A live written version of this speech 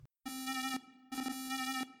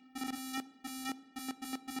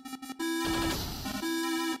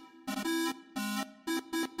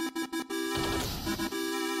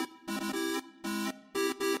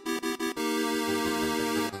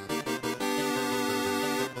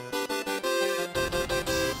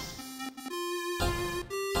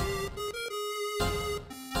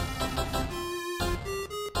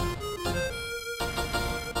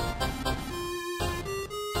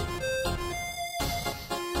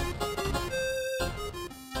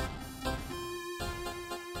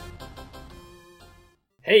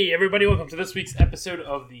Hey everybody, welcome to this week's episode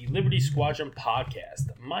of the Liberty Squadron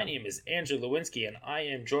podcast. My name is Andrew Lewinsky and I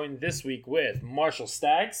am joined this week with Marshall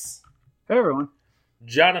Staggs. Hey everyone.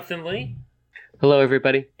 Jonathan Lee. Hello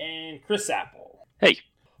everybody. And Chris Apple. Hey.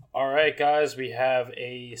 Alright guys, we have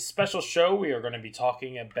a special show. We are going to be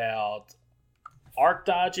talking about arc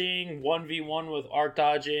dodging, 1v1 with arc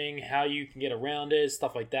dodging, how you can get around it,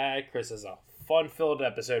 stuff like that. Chris has a fun-filled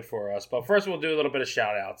episode for us. But first, we'll do a little bit of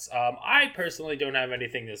shout-outs. I personally don't have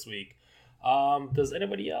anything this week. Does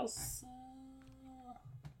anybody else?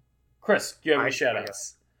 Chris, do you have any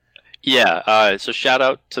shout-outs? Yeah, so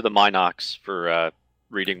shout-out to the Minox for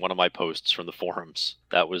reading one of my posts from the forums.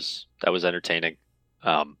 That was entertaining.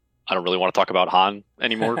 I don't really want to talk about Han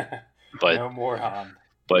anymore. But no more Han.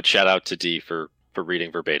 But shout-out to D for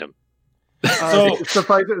reading verbatim.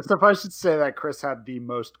 Suffice to say that Chris had the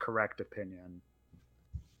most correct opinion.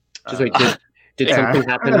 Just wait, did something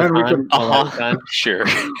happen with Han while I was gone? Sure.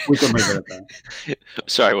 We can leave it at that.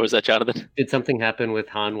 Sorry, what was that, Jonathan? Did something happen with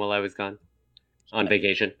Han while I was gone? On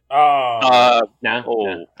vacation? Oh. No? Oh.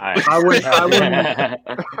 No. All right.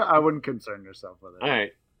 I wouldn't concern yourself with it. All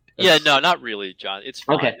right. Yeah, no, not really, John. It's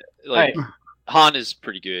fine. Okay. Like, All right. Han is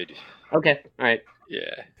pretty good. Okay. All right.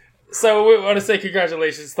 Yeah. So we want to say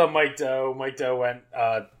congratulations to Mike Doe. Mike Doe went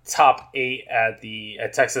top 8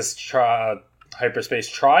 at Texas Hyperspace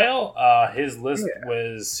Trial. His list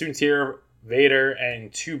was Soontir, Vader,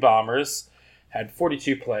 and 2 bombers. Had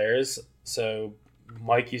 42 players. So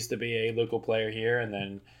Mike used to be a local player here and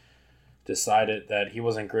then decided that he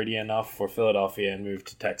wasn't gritty enough for Philadelphia and moved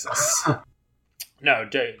to Texas. No,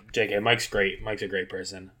 JK, Mike's great. Mike's a great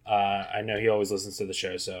person. I know he always listens to the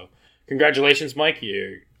show. So congratulations, Mike.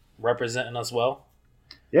 You're representing us well.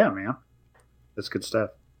 Yeah, man. That's good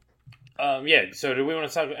stuff. Yeah, so do we want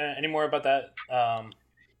to talk any more about that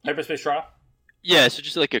hyperspace trial? Yeah, so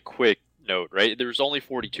just like a quick note, right? There's only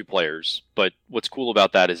 42 players, but what's cool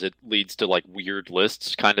about that is it leads to like weird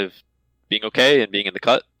lists kind of being okay and being in the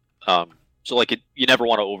cut. So like you never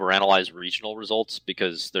want to overanalyze regional results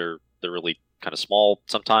because they're really kind of small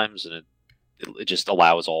sometimes, and it just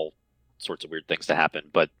allows all sorts of weird things to happen.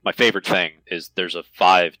 But my favorite thing is there's a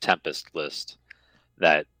 5 Tempest list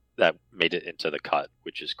that made it into the cut,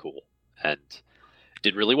 which is cool and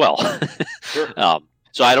did really well. Sure.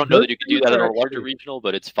 So I don't know that you can do that in a larger regional,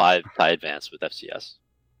 but it's 5 tie advance with FCS.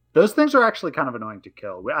 Those things are actually kind of annoying to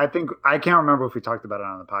kill. I can't remember if we talked about it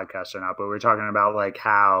on the podcast or not, but we were talking about like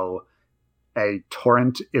how a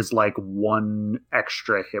torrent is like 1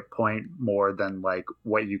 extra hit point more than like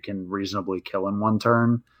what you can reasonably kill in 1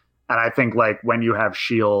 turn. And I think like when you have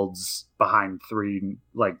shields behind 3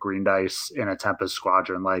 like green dice in a Tempest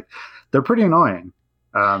squadron, like they're pretty annoying.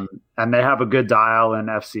 And they have a good dial, and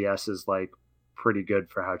FCS is like pretty good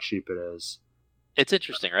for how cheap it is. It's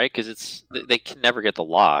interesting, right? Because they can never get the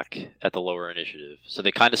lock at the lower initiative, so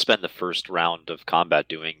they kind of spend the first round of combat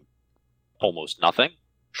doing almost nothing.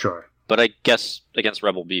 Sure. But I guess against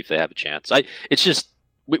Rebel Beef they have a chance. I've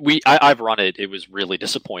run it. It was really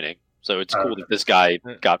disappointing. So it's cool that this guy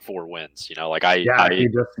got 4 wins. You know, like he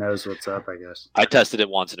just knows what's up, I guess. I tested it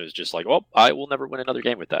once and it was just like, well, I will never win another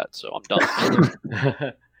game with that, so I'm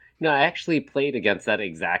done. No, I actually played against that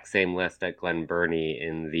exact same list at Glen Burnie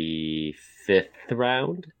in the 5th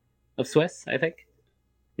round of Swiss, I think.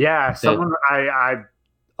 Yeah, I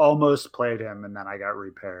almost played him and then I got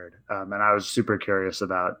repaired. And I was super curious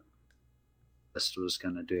about what this was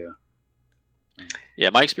going to do. Yeah,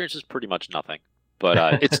 my experience is pretty much nothing.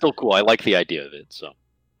 But it's still cool. I like the idea of it. So,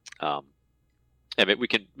 we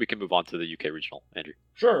can move on to the UK regional, Andrew.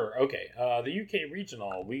 Sure. Okay. The UK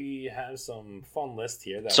regional, we have some fun lists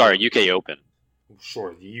here. UK Open.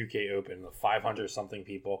 Sure, the UK Open, the 500 something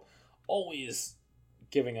people, always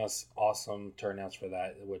giving us awesome turnouts for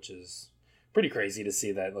that, which is pretty crazy to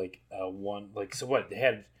see that. They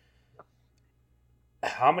had.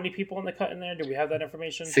 How many people in the cut in there? Do we have that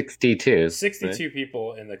information? 62. 62 right?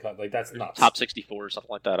 People in the cut. Like, that's nuts. Top 64 or something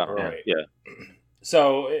like that. I don't know. Yeah.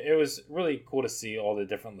 So it was really cool to see all the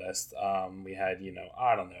different lists. We had,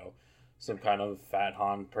 I don't know, some kind of Fat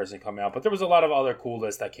Han person come out. But there was a lot of other cool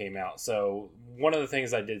lists that came out. So one of the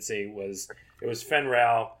things I did see was it was Fenn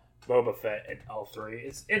Rau, Boba Fett, and L3.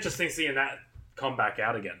 It's interesting seeing that come back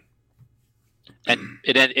out again. And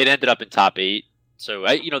it ended up in top 8. So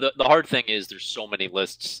the hard thing is there's so many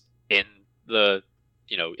lists in the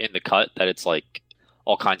cut that it's like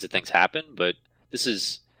all kinds of things happen. But this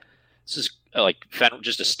is like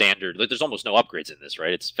just a standard. Like, there's almost no upgrades in this,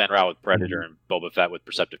 right? It's Fenn Rau with Predator and Boba Fett with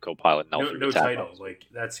Perceptive Copilot. And no titles. Like,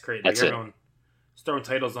 that's crazy. That's like everyone's throwing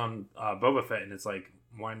titles on Boba Fett, and it's like,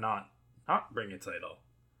 why not bring a title?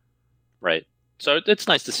 Right. So it's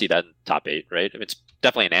nice to see that in top 8, right? I mean, it's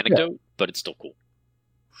definitely an anecdote, but it's still cool.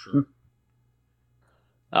 Sure.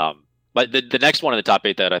 But the next one in the top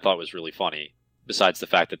 8 that I thought was really funny, besides the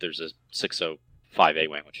fact that there's a 605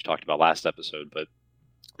 A-Wing, which you talked about last episode, but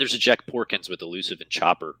there's a Jack Porkins with Elusive and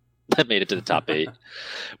Chopper that made it to the top 8.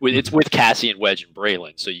 It's with Cassian, Wedge, and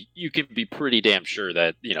Braylon, so you can be pretty damn sure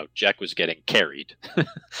that Jack was getting carried,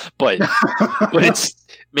 but it's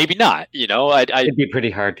that not. It'd be pretty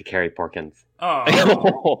hard to carry Porkins.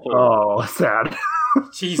 Oh, sad.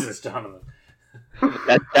 Jesus, Jonathan.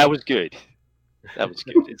 That was good. That was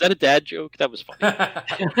good. Is that a dad joke? That was funny.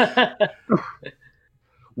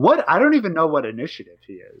 What? I don't even know what initiative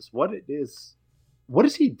he is. What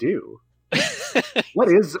does he do? What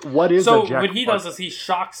is so a Jack what he Porkins? does is he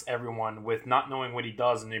shocks everyone with not knowing what he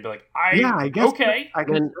does, and they'd be like, I guess. okay. I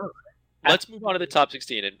guess so. Let's move on to the top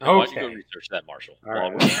 16, and why don't you go research that, Marshall?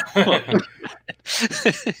 All right.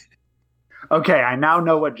 Okay, I now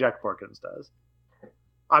know what Jack Porkins does.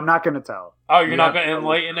 I'm not going to tell. Oh, you're not going to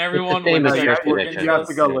enlighten everyone? It's the same what as Jack first Porkins edition. You have does?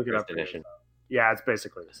 to go look it First up. edition. Yeah, it's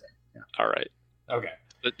basically the same. Yeah. All right. Okay.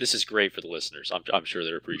 But this is great for the listeners. I'm sure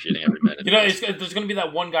they're appreciating every minute. There's going to be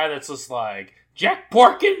that one guy that's just like, Jack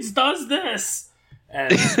Porkins does this!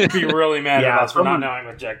 And be really mad at us for not knowing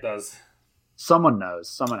what Jack does. Someone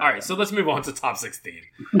knows. All right, so let's move on to top 16.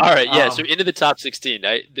 All right, yeah. So into the top 16,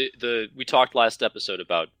 we talked last episode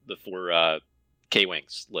about the 4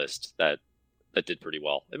 K-Wings list that did pretty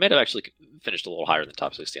well. It may have actually finished a little higher than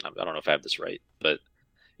top 16. I don't know if I have this right, but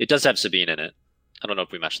it does have Sabine in it. I don't know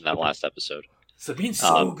if we mentioned that last episode. Sabine's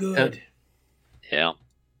so good. Yeah.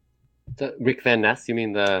 Rick Van Ness, you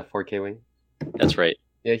mean the 4K wing? That's right.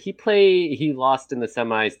 Yeah, he lost in the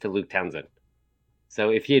semis to Luke Townsend. So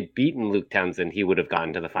if he had beaten Luke Townsend, he would have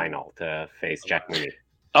gone to the final to face Jack Mooney.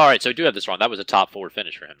 All right, so I do have this wrong. That was a top 4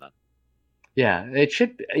 finish for him then. Yeah, it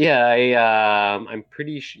should. Yeah, I'm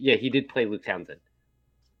pretty sure. Yeah, he did play Luke Townsend.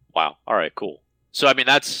 Wow. All right, cool. So I mean,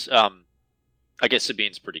 that's I guess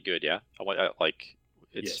Sabine's pretty good. Yeah,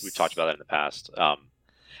 Yes. We've talked about that in the past.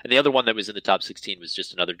 And the other one that was in the top 16 was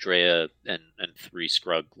just another Drea and 3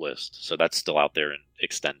 Scrug list. So that's still out there and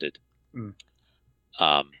extended. Mm.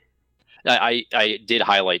 I did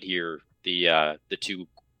highlight here the two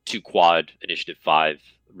quad Initiative 5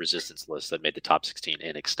 resistance lists that made the top 16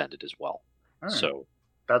 and extended as well. All right. So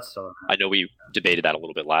that's so. I know we debated that a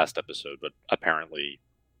little bit last episode, but apparently,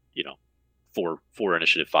 four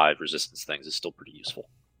Initiative 5 resistance things is still pretty useful.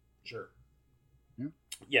 Sure.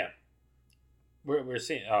 Yeah. We're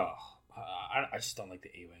seeing. I just don't like the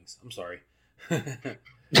A-Wings. I'm sorry.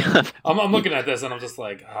 I'm looking at this and I'm just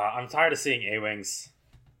like, I'm tired of seeing A-Wings.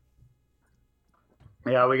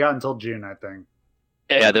 Yeah, we got until June, I think.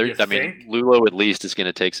 Yeah, You think? Lulo at least is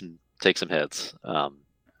going to take some hits.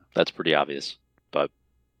 That's pretty obvious. But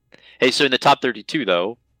hey, so in the top 32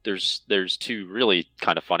 though, there's 2 really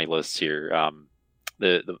kind of funny lists here.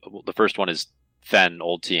 The first one is Fen,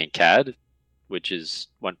 Old T, and Cad, which is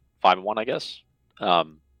 5-1, I guess.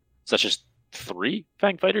 Such as 3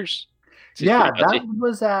 Fang Fighters. Seems Yeah, pretty that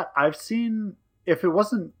was at. I've seen. If it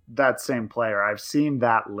wasn't that same player, I've seen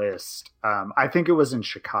that list. I think it was in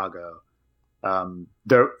Chicago.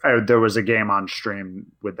 There was a game on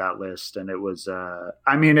stream with that list, and it was.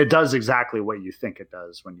 I mean, it does exactly what you think it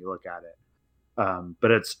does when you look at it.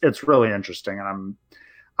 But it's really interesting, and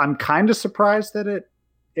I'm kind of surprised that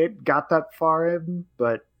it got that far in.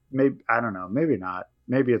 But maybe I don't know. Maybe not.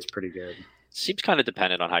 Maybe it's pretty good. seems kind of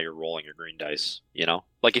dependent on how you're rolling your green dice, you know?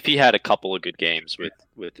 Like if he had a couple of good games with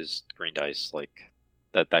his green dice, like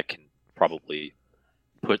that can probably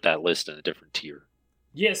put that list in a different tier.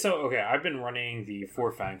 Yeah, so okay, I've been running the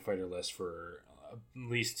 4 Fang Fighter list for at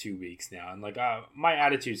least 2 weeks now, and like my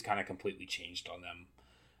attitude's kind of completely changed on them.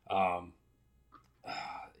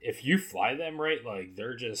 If you fly them right, like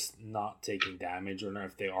they're just not taking damage, or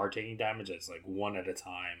if they are taking damage, it's like one at a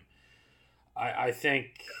time. I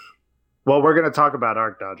think. Well, we're going to talk about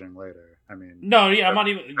arc dodging later. I mean, no, yeah, I'm not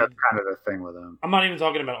even. That's kind of the thing with them. I'm not even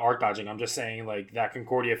talking about arc dodging. I'm just saying like that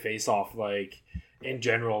Concordia face off, like in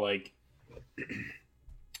general, like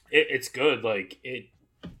it's good. Like it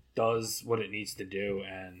does what it needs to do,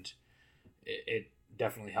 and it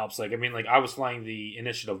definitely helps. Like I mean, like I was flying the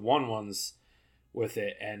Initiative 1 ones with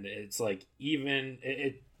it, and it's like even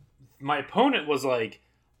my opponent was like,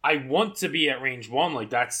 I want to be at range 1, like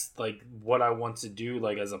that's like what I want to do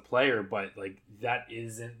like as a player, but like that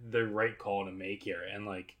isn't the right call to make here. And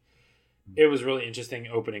like it was really interesting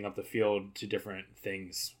opening up the field to different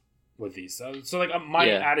things with these. So like my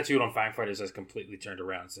attitude on Fang Fighters has completely turned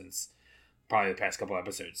around since probably the past couple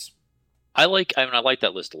episodes. I like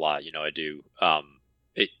that list a lot, you know, I do.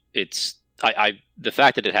 the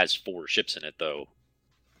fact that it has 4 ships in it, though,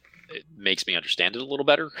 it makes me understand it a little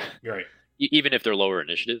better. You're right. Even if they're lower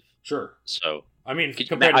initiative. Sure. So I mean,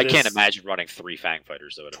 I can't imagine running 3 Fang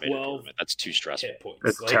fighters though at a major 12 tournament. That's too stressful. hit points.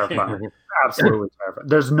 It's terrifying. Absolutely terrifying.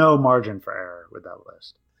 There's no margin for error with that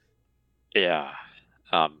list. Yeah.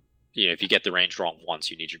 If you get the range wrong once,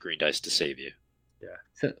 you need your green dice to save you. Yeah.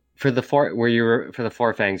 So for the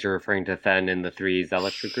 4 fangs, you're referring to Fen and the 3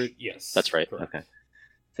 Zealous recruit? Yes. That's right. Correct. Okay.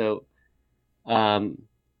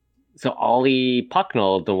 So Ollie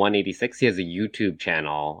Pucknell, the 186, he has a YouTube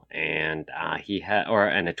channel and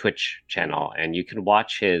and a Twitch channel, and you can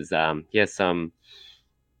watch his. He has some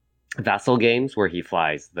vassal games where he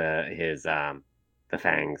flies the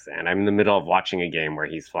fangs, and I'm in the middle of watching a game where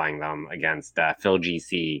he's flying them against Phil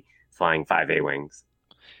GC flying 5 A-wings.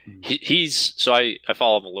 I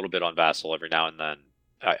follow him a little bit on Vassal every now and then.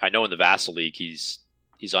 I know in the Vassal League he's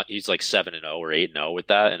like 7-0 or 8-0 with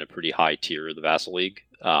that in a pretty high tier of the Vassal League,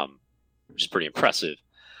 which is pretty impressive.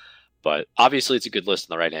 But obviously it's a good list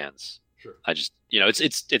in the right hands. Sure. I just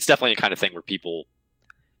it's definitely a kind of thing where people,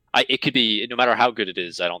 it could be, no matter how good it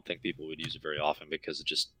is, I don't think people would use it very often because of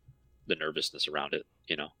just the nervousness around it.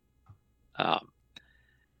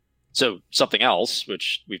 So something else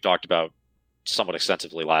which we've talked about somewhat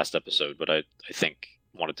extensively last episode, but I think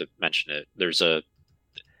wanted to mention it. There's a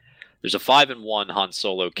 5-1 Han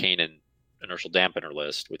Solo Kanan inertial dampener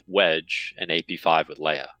list with Wedge and AP5 with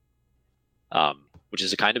Leia, which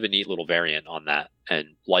is a kind of a neat little variant on that,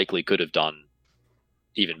 and likely could have done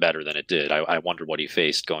even better than it did. I wonder what he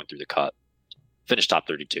faced going through the cut. Finished top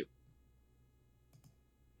 32.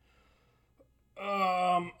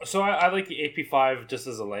 So I like the AP5 just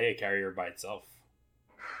as a Leia carrier by itself.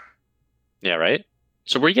 Yeah, right?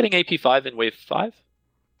 So were you getting AP5 in Wave 5?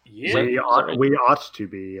 Yeah. We ought to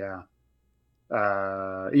be, yeah.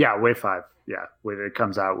 Wave 5, yeah. It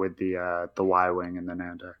comes out with the Y-Wing and the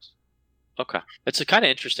Nantex. Okay. It's kind of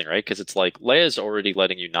interesting, right? Because it's like Leia's already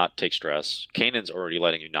letting you not take stress. Kanan's already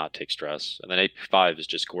letting you not take stress. And then AP5 is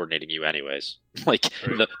just coordinating you anyways. Like,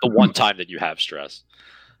 the one time that you have stress.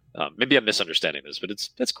 Maybe I'm misunderstanding this, but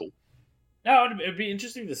that's cool. No, it'd be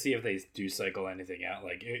interesting to see if they do cycle anything out.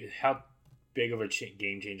 Like, how big of a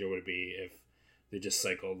game changer would it be if they just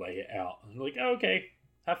cycled like out? Like, oh, okay,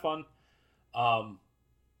 have fun.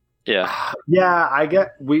 Yeah. Yeah,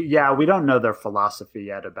 we don't know their philosophy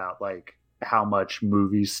yet about like how much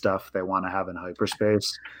movie stuff they want to have in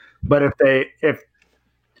hyperspace. But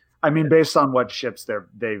based on what ships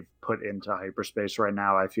they've put into hyperspace right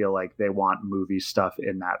now, I feel like they want movie stuff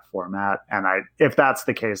in that format. And if that's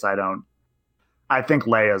the case, I think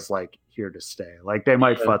Leia's like here to stay. Like they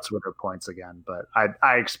might futz with her points again, but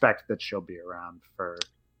I expect that she'll be around for.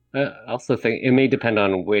 I also think it may depend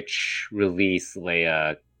on which release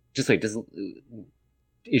Leia. Just like,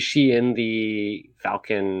 is she in the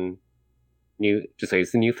Falcon new? Just like,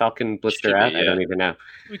 is the new Falcon blister out? I don't even know.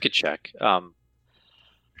 We could check. I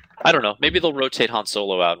don't know. Maybe they'll rotate Han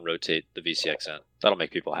Solo out and rotate the VCX in. That'll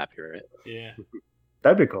make people happier, right? Yeah,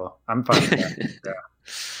 that'd be cool. I'm fine with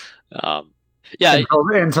that. Yeah.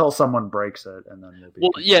 Until someone breaks it, and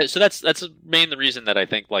then So that's the reason that I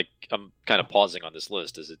think like I'm kind of pausing on this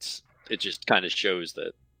list is it just kind of shows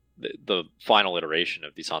that the final iteration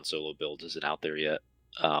of these Han Solo builds isn't out there yet.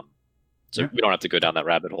 So we don't have to go down that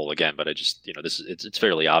rabbit hole again, but I just it's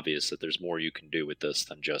fairly obvious that there's more you can do with this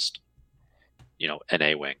than just an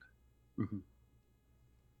A-wing. Mm-hmm.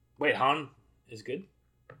 Wait, Han is good?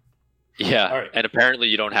 Yeah, all right. And apparently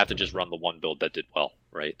you don't have to just run the one build that did well,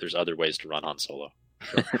 right? There's other ways to run Han Solo.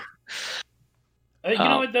 Sure. You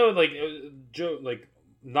know what though, like Joe, like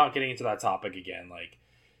not getting into that topic again. Like,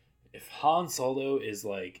 if Han Solo is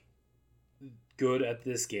like good at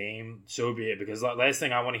this game, so be it. Because the last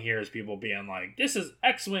thing I want to hear is people being like, "This is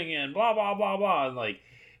X-wing and blah blah blah blah." And like,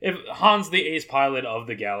 if Han's the ace pilot of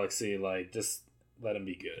the galaxy, like just let him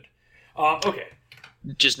be good. Okay.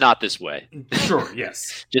 Just not this way. Sure,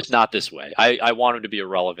 yes. Just not this way. I want him to be a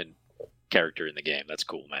relevant character in the game. That's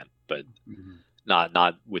cool, man. But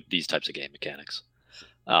not with these types of game mechanics.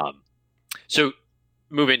 So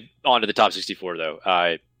moving on to the top 64,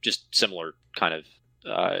 though, just similar kind of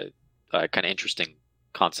interesting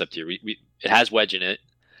concept here. It has Wedge in it,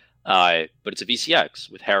 but it's a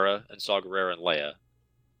VCX with Hera and Saw Gerrera and Leia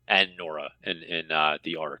and Nora in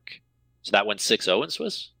the Arc. So that went 6-0 in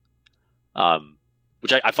Swiss.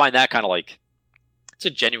 Which I find that kind of like, it's a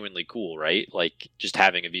genuinely cool, right? Like just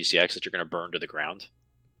having a VCX that you're going to burn to the ground.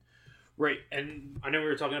 Right. And I know we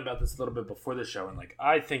were talking about this a little bit before the show, and like,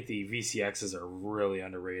 I think the VCXs are really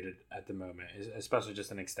underrated at the moment, especially just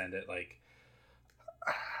an extended, like.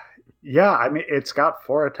 Yeah, I mean, it's got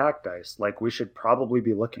 4 attack dice. Like, we should probably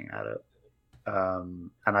be looking at it.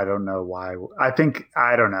 And I don't know why.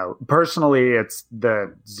 I don't know. Personally, it's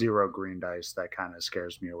the 0 green dice that kind of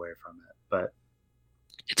scares me away from it. But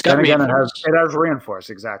it's got again, it has reinforce,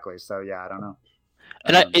 exactly. So yeah, I don't know.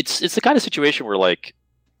 And it's the kind of situation where like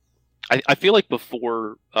I feel like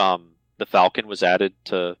before the Falcon was added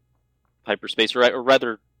to hyperspace, or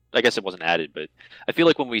rather, I guess it wasn't added, but I feel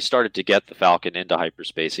like when we started to get the Falcon into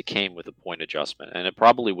hyperspace, it came with a point adjustment, and it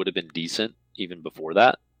probably would have been decent even before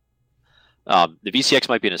that. The VCX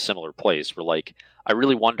might be in a similar place where, like, I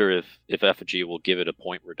really wonder if Effigy will give it a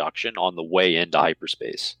point reduction on the way into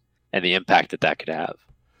hyperspace and the impact that could have.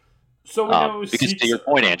 So because to your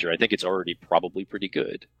point, Andrew, I think it's already probably pretty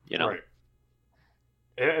good. You know, right.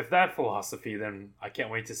 If that philosophy, then I can't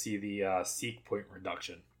wait to see the Seek point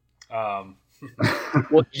reduction. Well,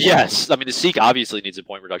 yes, I mean the Seek obviously needs a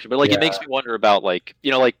point reduction, but like it makes me wonder about like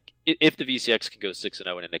like if the VCX can go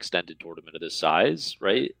 6-0 in an extended tournament of this size,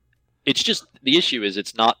 right? It's just the issue is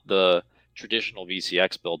it's not the traditional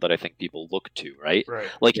VCX build that I think people look to, right? Right.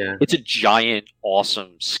 Like it's a giant,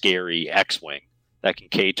 awesome, scary X-wing that can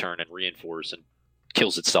K-turn and reinforce and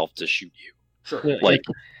kills itself to shoot you. Sure. Yeah, like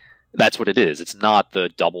that's what it is. It's not the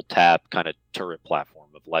double tap kind of turret platform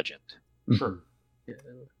of Legend. Sure. Yeah.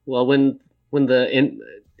 Well, when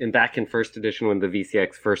in back in first edition when the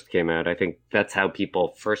VCX first came out, I think that's how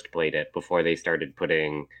people first played it before they started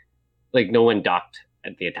putting like no one docked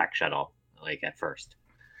at the attack shuttle like at first.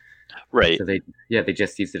 Right. So they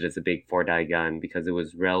just used it as a big 4-die gun because it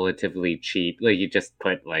was relatively cheap. Like you just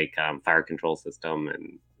put like fire control system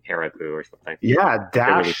and Heraku or something. Yeah,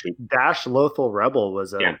 Dash Lothal Rebel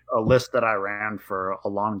was a list that I ran for a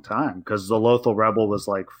long time because the Lothal Rebel was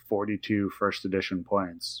like 42 first edition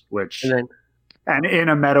points, which and in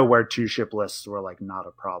a meta where 2-ship lists were like not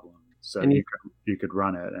a problem, so you could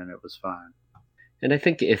run it and it was fine. And I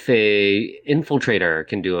think if a infiltrator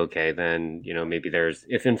can do okay, then maybe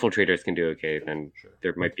if infiltrators can do okay, then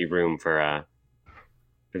there might be room for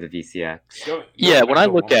the VCX. When I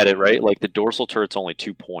look at it, right, like the dorsal turret's only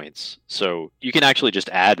 2 points, so you can actually just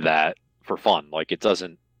add that for fun. Like it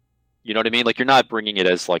doesn't, you know what I mean? Like you're not bringing it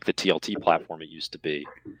as like the TLT platform it used to be.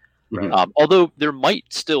 Right. Although there might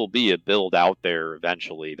still be a build out there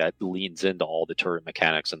eventually that leans into all the turret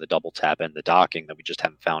mechanics and the double tap and the docking that we just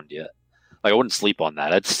haven't found yet. Like I wouldn't sleep on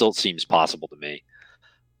that. It still seems possible to me.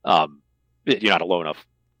 You're not a low enough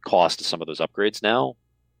cost to some of those upgrades now.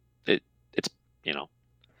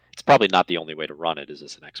 It's probably not the only way to run it. Is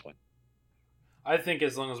this an X-Wing? I think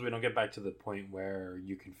as long as we don't get back to the point where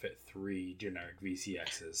you can fit 3 generic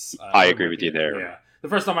VCXs. I agree with you there. Yeah. The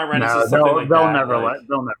first time I ran into something like that,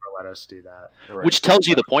 they'll never let us do that. Right. Which tells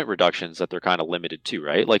you the point reductions that they're kind of limited to,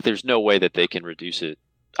 right? Like there's no way that they can reduce it.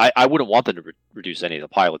 I wouldn't want them to reduce any of the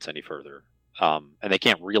pilots any further. And they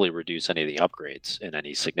can't really reduce any of the upgrades in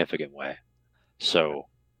any significant way. So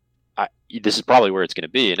this is probably where it's going to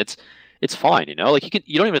be, and it's fine, Like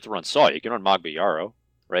you don't even have to run Saw. You can run Magba Yarrow,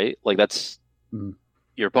 right? Like that's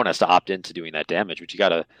your opponent has to opt into doing that damage, but you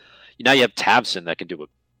gotta. Now you have Tabson that can do a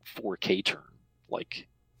 4K turn. Like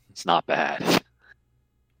it's not bad.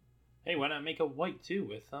 Hey, why not make a white too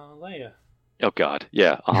with Leia? Oh God,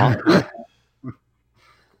 yeah. I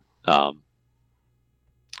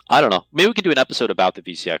don't know. Maybe we can do an episode about the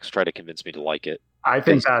VCX. Try to convince me to like it. I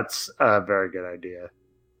think that's a very good idea.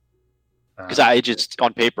 Because I just,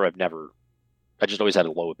 on paper, I just always had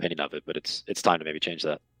a low opinion of it. But it's time to maybe change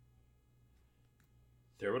that.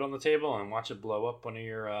 Throw it on the table and watch it blow up one of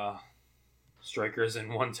your strikers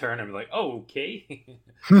in one turn, and be like, "Oh, okay."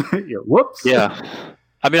 Whoops. Yeah.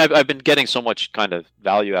 I mean, I've been getting so much kind of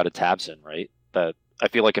value out of Tabson, right? That I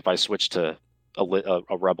feel like if I switch to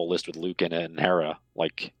a Rebel list with Luke in it and Hera,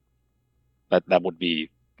 like that would be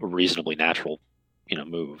a reasonably natural,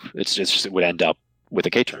 move. It's just it would end up with a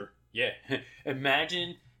K-turn. Sure. Yeah.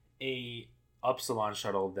 Imagine a Upsilon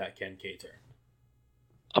shuttle that can K-turn.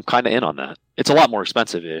 I'm kind of in on that. It's a lot more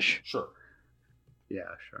expensive-ish. Sure. Yeah,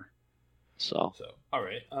 sure. So all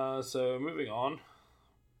right. So moving on,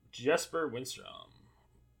 Jesper Winstrom.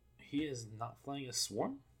 He is not flying a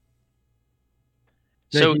swarm.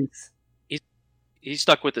 So he's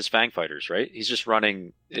stuck with his Fang fighters, right? He's just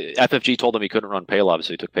running. FFG told him he couldn't run Paylob,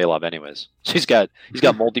 so he took Paylob anyways. So he's got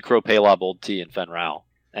Multi-Crow, Paylob, Old T, and Fen Rao.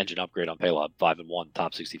 Engine upgrade on Paylob, 5-1,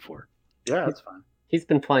 top 64. Yeah, that's fine. He's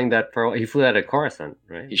been playing that for a while. He flew that at Coruscant,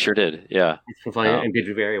 right? He sure did, yeah. He's been flying it and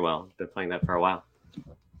did very well. He's been playing that for a while.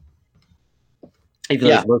 Even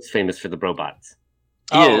though he's most famous for the robots.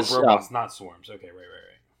 He is. Robots, not swarms. Okay, right.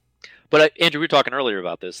 But Andrew, we were talking earlier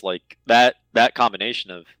about this, like that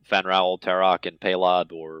combination of Fen Rao, Tarok, and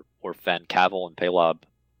Paylob, or Fen Cavill and Paylob.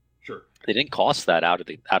 Sure. They didn't cost that out of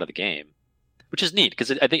the game. which is neat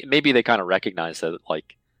because I think maybe they kind of recognize that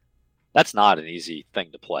like that's not an easy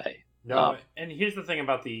thing to play. No, and here's the thing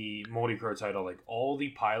about the Moldy Crow title: like all the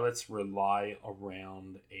pilots rely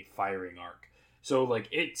around a firing arc, so like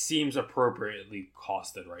it seems appropriately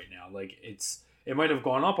costed right now. Like it might have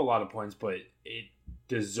gone up a lot of points, but it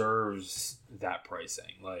deserves that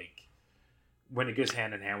pricing. Like when it goes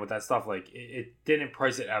hand in hand with that stuff, like it didn't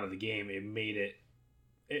price it out of the game. It made it.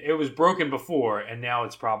 It was broken before, and now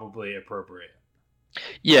it's probably appropriate.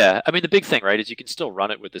 Yeah, I mean the big thing, right, is you can still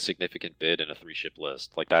run it with a significant bid in a 3-ship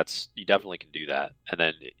list. Like you definitely can do that, and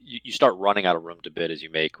then you start running out of room to bid as you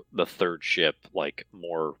make the 3rd ship like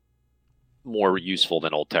more useful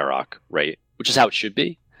than Old Terok, right? Which is how it should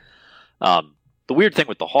be. The weird thing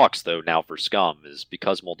with the Hawks, though, now for Scum is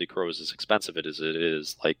because Moldy Crow is as expensive as it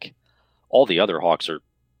is, like all the other Hawks are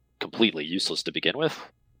completely useless to begin with,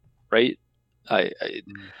 right? I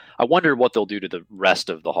wonder what they'll do to the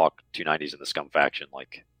rest of the Hawk 290s in the Scum faction.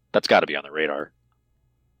 Like that's got to be on the radar.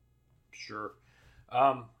 Sure.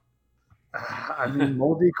 I mean,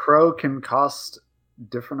 Moldy Crow can cost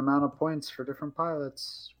different amount of points for different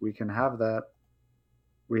pilots. We can have that.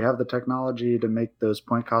 We have the technology to make those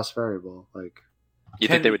point costs variable. Like, you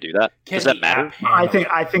think they would do that? Does that matter? I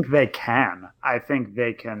think they can. I think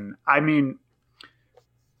they can. I mean,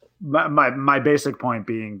 my basic point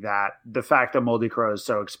being that the fact that Moldy Crow is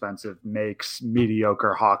so expensive makes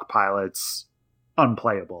mediocre Hawk pilots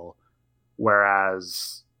unplayable.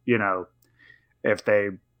 Whereas, you know, if they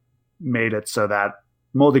made it so that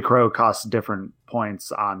Moldy Crow costs different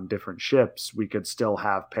points on different ships, we could still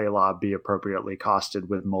have Paylob be appropriately costed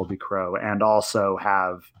with Moldy Crow and also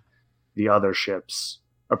have the other ships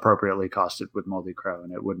appropriately costed with Moldy Crow.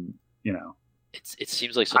 And it wouldn't, you know. It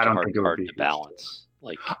seems like such a hard card to balance.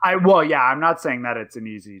 Like, I'm not saying that it's an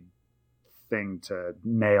easy thing to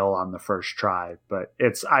nail on the first try, but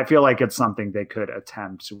I feel like it's something they could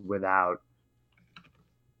attempt without,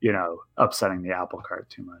 you know, upsetting the apple cart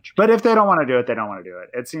too much. But if they don't want to do it, they don't want to do it.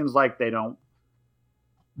 It seems like they don't.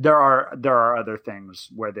 There are other things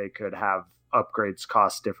where they could have upgrades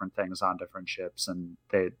cost different things on different ships, and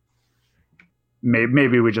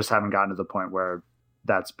maybe we just haven't gotten to the point where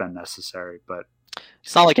that's been necessary. But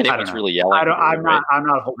it's not like anyone's really yelling. I'm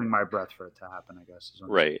not holding my breath for it to happen, I guess.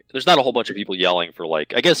 Right. There's not a whole bunch of people yelling for,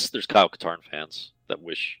 like, I guess there's Kyle Katarn fans that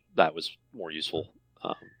wish that was more useful.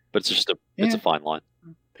 But it's just it's a fine line.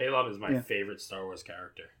 Paylob is my favorite Star Wars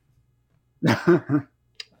character.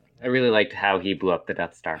 I really liked how he blew up the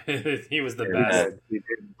Death Star. He was the best. He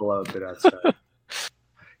did blow up the Death Star.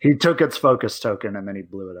 He took its focus token and then he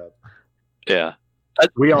blew it up. Yeah.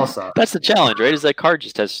 We all saw it. That's the challenge, right? Is that card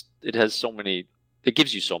just has so many. It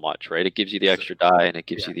gives you so much, right? It gives you the extra die, and it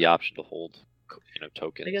gives you the option to hold, you know,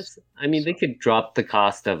 tokens. I guess. I mean, they could drop the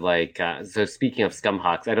cost of like. So speaking of Scum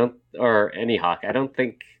Hawks, or any Hawk, I don't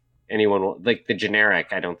think anyone will, like the generic.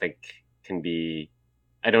 I don't think can be.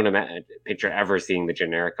 I don't picture ever seeing the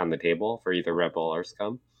generic on the table for either Rebel or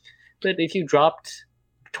Scum. But if you dropped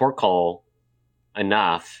Torkal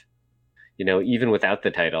enough, you know, even without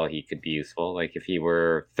the title, he could be useful. Like if he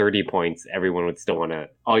were 30 points, everyone would still want to.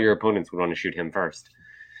 All your opponents would want to shoot him first.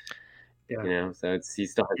 Yeah. You know, so he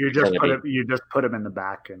still has. You just put him in the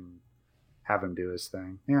back and have him do his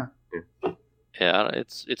thing. Yeah. Yeah,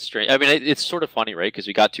 it's strange. I mean, it's sort of funny, right? Because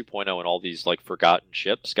we got 2.0 and all these like forgotten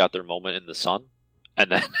ships got their moment in the sun, and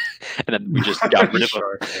then we just got rid of them.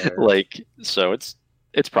 Yeah. Like, so it's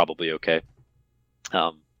probably okay.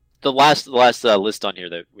 The last list on here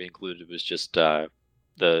that we included was just the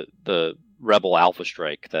Rebel Alpha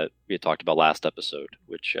Strike that we had talked about last episode,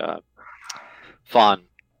 which Fawn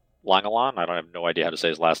Langalan, I don't have no idea how to say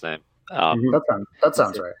his last name. That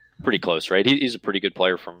sounds right. Pretty close, right? He's a pretty good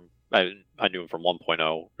player from. I knew him from 1.0,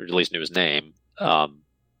 or at least knew his name.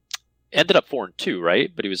 Ended up 4-2, right?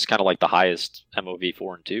 But he was kind of like the highest MOV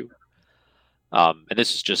 4-2. And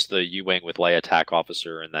this is just the U-Wing with Leia attack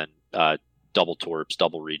officer, and then double torps,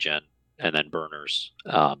 double regen, and then burners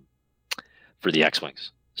for the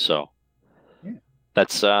X-wings. So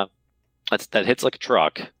that hits like a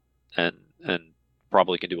truck, and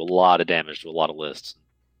probably can do a lot of damage to a lot of lists.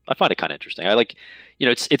 I find it kind of interesting. I like, you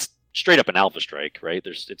know, it's straight up an Alpha Strike, right?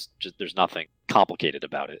 There's nothing complicated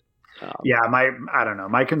about it. I don't know.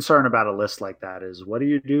 My concern about a list like that is what do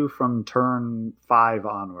you do from turn 5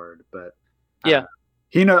 onward? But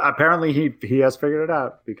apparently he has figured it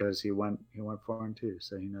out because he went 4-2,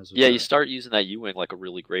 so he knows. Yeah, you start using that U-Wing like a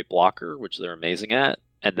really great blocker, which they're amazing at,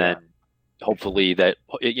 and then hopefully that,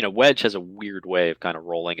 you know, Wedge has a weird way of kind of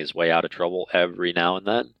rolling his way out of trouble every now and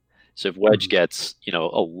then. So if Wedge gets, you know,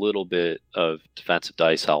 a little bit of defensive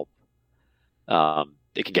dice help,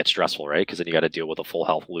 it can get stressful, right? Because then you got to deal with a full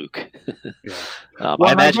health Luke. Yeah.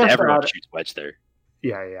 I imagine everyone shoots wedge there.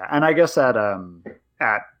 Yeah, and I guess at on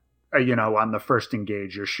the first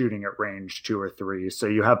engage, you're shooting at range 2 or 3, so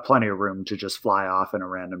you have plenty of room to just fly off in a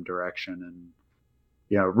random direction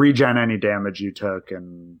and regen any damage you took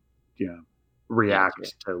and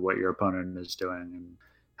react to what your opponent is doing and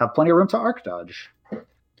have plenty of room to arc dodge.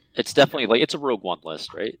 It's definitely it's a Rogue One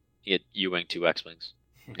list, right? You get U-Wing, 2 X-Wings.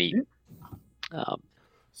 Neat.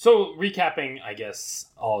 So recapping, I guess,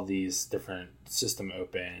 all these different system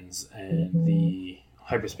opens and the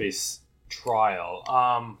hyperspace trial.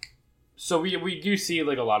 So we do see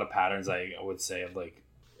like a lot of patterns, I would say, of like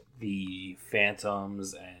the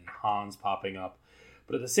Phantoms and Hans popping up,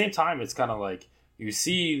 but at the same time, it's kind of like you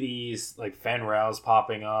see these like Fen Rails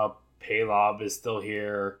popping up. Paylob is still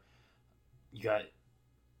here. You got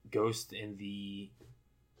Ghost in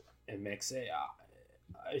mix. It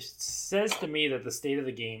says to me that the state of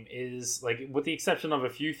the game is like, with the exception of a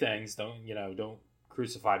few things, don't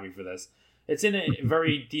crucify me for this. It's in a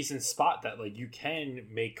very decent spot that like you can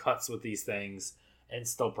make cuts with these things and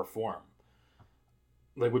still perform.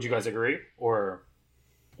 Like, would you guys agree? Or,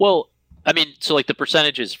 well, I mean, so like the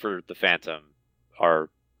percentages for the Phantom are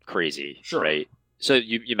crazy, sure, right? So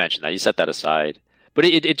you mentioned that, you set that aside, but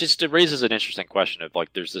it just raises an interesting question of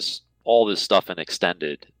like, there's all this stuff in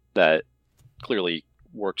extended that clearly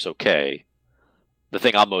works okay. The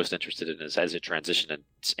thing I'm most interested in is as it transitions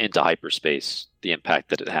into hyperspace, the impact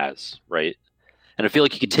that it has, right? And I feel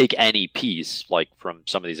like you could take any piece, like from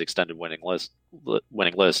some of these extended winning lists,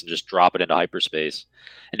 and just drop it into hyperspace,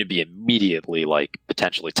 and it'd be immediately like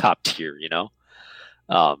potentially top tier,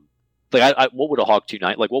 Like, what would a Hawk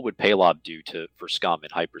 2-9, like what would Paylob do for Scum in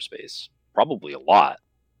hyperspace? Probably a lot,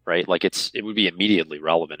 right? Like it would be immediately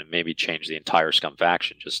relevant and maybe change the entire Scum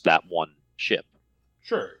faction, just that one ship.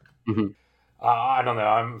 Sure. Mm-hmm. I don't know.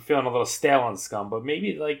 I'm feeling a little stale on Scum, but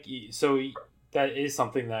maybe so that is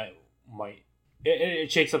something that might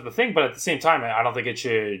it shakes up the thing. But at the same time, I don't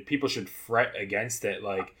think people should fret against it.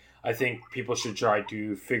 Like, I think people should try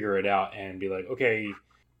to figure it out and be like, okay,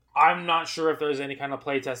 I'm not sure if there's any kind of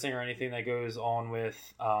play testing or anything that goes on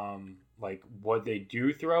with like what they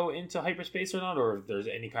do throw into hyperspace or not, or if there's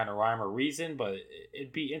any kind of rhyme or reason. But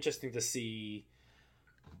it'd be interesting to see,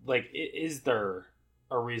 like, is there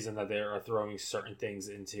a reason that they are throwing certain things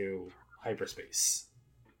into hyperspace?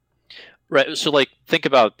 Right. So like, think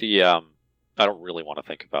about the I don't really want to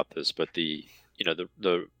think about this, but the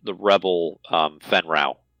Rebel Fen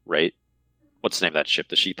Rao, right? What's the name of that ship?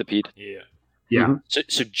 The Sheathipede? Yeah. Yeah.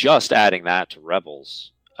 So just adding that to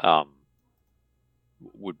Rebels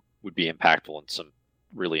would be impactful in some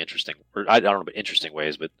really interesting, or I don't know about interesting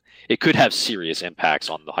ways, but it could have serious impacts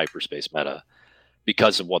on the hyperspace meta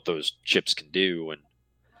because of what those ships can do. And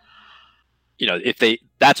if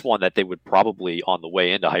that's one that they would probably on the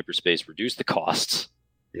way into hyperspace reduce the costs.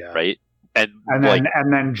 Yeah. Right. And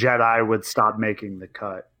then Jedi would stop making the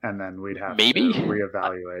cut, and then we'd have to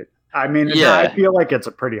reevaluate. I mean, yeah. I feel like it's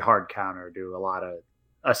a pretty hard counter to a lot of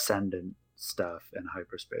Ascendant stuff in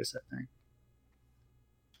hyperspace, I think.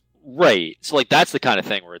 Right. So like, that's the kind of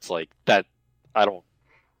thing where it's like that. I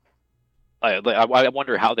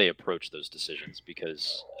wonder how they approach those decisions,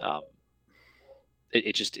 because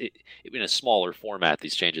it in a smaller format,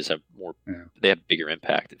 these changes have more. Yeah. They have bigger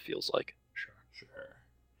impact. It feels like. Sure.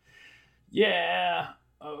 Yeah,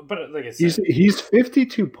 but like I said, he's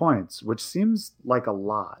 52 points, which seems like a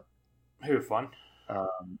lot. Who fun?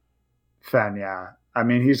 Fen, yeah. I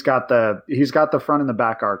mean, he's got the front and the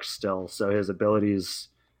back arcs still, so his abilities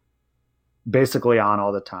basically on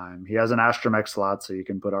all the time. He has an astromech slot, so you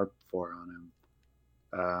can put Arc 4 on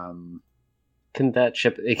him. Can that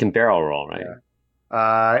ship? It can barrel roll, right?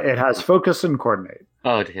 Yeah. It has focus and coordinate.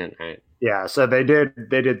 Oh, it can, right? Yeah. So they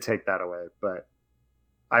did take that away, but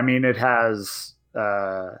I mean, it has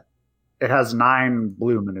 9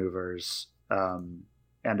 blue maneuvers and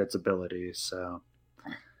its abilities. So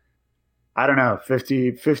I don't know,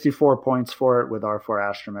 54 points for it with R4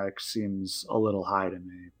 astromech seems a little high to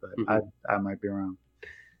me, but I might be wrong.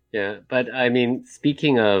 Yeah, but I mean,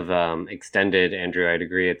 speaking of extended, Andrew, I'd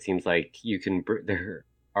agree. It seems like there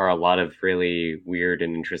are a lot of really weird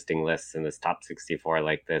and interesting lists in this top 64,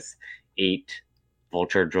 like this 8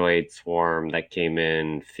 Vulture Droid Swarm that came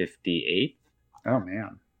in 58th. Oh,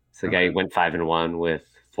 man. So the guy went 5-1 with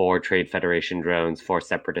 4 Trade Federation drones, 4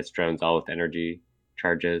 Separatist drones, all with energy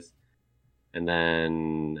charges. And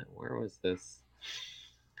then, where was this?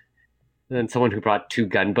 And then someone who brought 2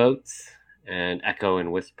 gunboats and Echo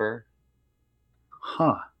and Whisper.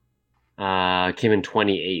 Huh. Came in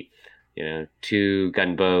 28th. 2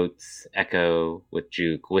 gunboats, Echo with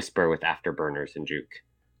Juke, Whisper with Afterburners and Juke.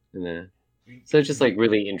 So it's just like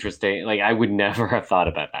really interesting. Like I would never have thought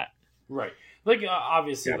about that. Right. Like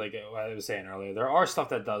obviously, like I was saying earlier, there are stuff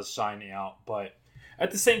that does shine out, but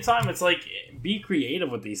at the same time, it's like be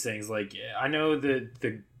creative with these things. Like I know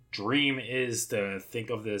the dream is to think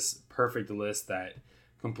of this perfect list that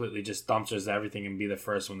completely just dumpsters everything and be the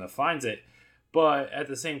first one that finds it. But at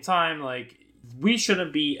the same time, like we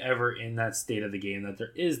shouldn't be ever in that state of the game that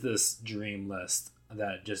there is this dream list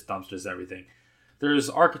that just dumpsters everything.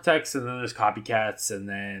 There's architects, and then there's copycats, and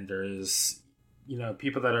then there's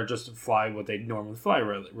people that are just fly what they normally fly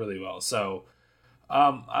really, really well. So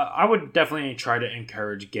I would definitely try to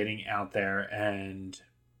encourage getting out there and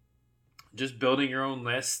just building your own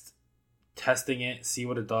list, testing it, see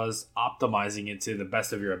what it does, optimizing it to the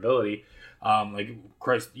best of your ability. Like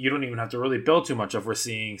Christ, you don't even have to really build too much if we're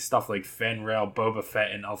seeing stuff like Fenn, Rail, Boba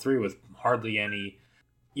Fett, and L3 with hardly any,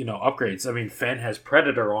 upgrades. I mean, Fenn has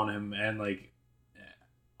Predator on him, and like,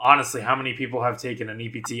 honestly, how many people have taken an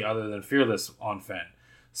EPT other than Fearless on Fenn?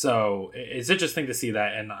 So it's interesting to see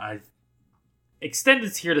that, and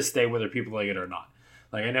Extended's here to stay whether people like it or not.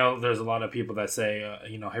 Like I know there's a lot of people that say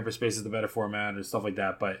hyperspace is the better format or stuff like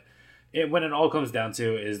that, but when it all comes down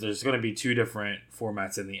to is there's going to be 2 different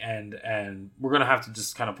formats in the end, and we're going to have to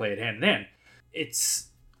just kind of play it hand in hand.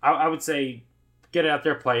 I would say get out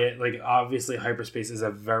there, play it. Like obviously hyperspace is a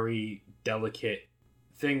very delicate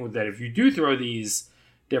thing with that. If you do throw these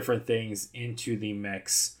different things into the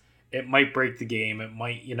mix, it might break the game. It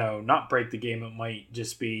might, not break the game. It might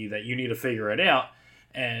just be that you need to figure it out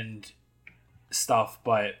and stuff.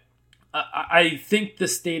 But I think the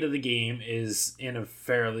state of the game is in a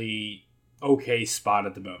fairly okay spot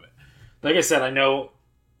at the moment. Like I said, I know,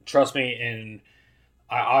 trust me, and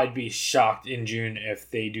I'd be shocked in June if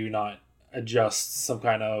they do not adjust some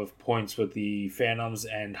kind of points with the Phantoms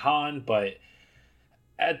and Han, but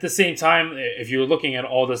at the same time, if you're looking at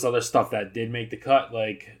all this other stuff that did make the cut,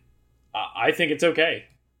 like, I think it's okay.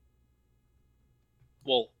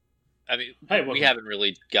 Well, I mean, we haven't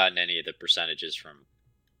really gotten any of the percentages from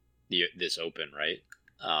this open, right?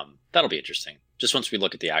 That'll be interesting. Just once we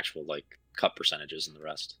look at the actual, like, cut percentages and the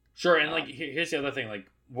rest. Sure, and, like, here's the other thing. Like,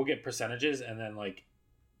 we'll get percentages, and then, like,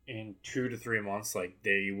 in 2 to 3 months, like,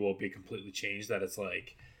 they will be completely changed. That it's,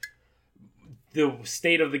 like, the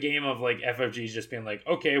state of the game of like FFG just being like,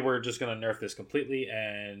 okay, we're just gonna nerf this completely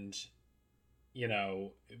and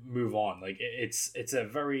move on. Like it's a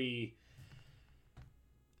very,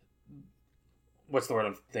 what's the word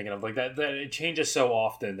I'm thinking of? Like that it changes so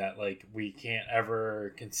often that like we can't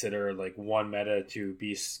ever consider like one meta to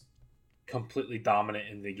be completely dominant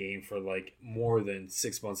in the game for like more than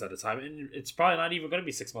 6 months at a time, and it's probably not even going to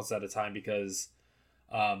be 6 months at a time because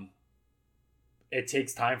it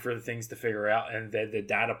takes time for the things to figure out and then the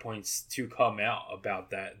data points to come out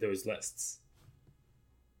about those lists.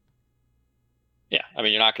 Yeah, I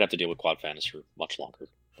mean, you're not going to have to deal with Quad Fantasy for much longer,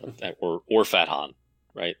 or Fat Han,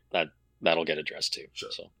 right? That'll get addressed too. Sure.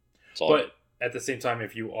 So, but at the same time,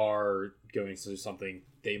 if you are going to do something,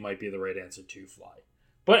 they might be the right answer to fly.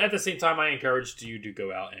 But at the same time, I encourage you to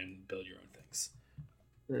go out and build your own things.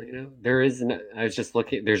 There is. I was just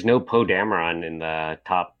looking. There's no Poe Dameron in the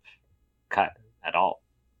top cut at all.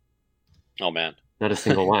 Oh man, not a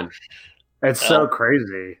single one. It's so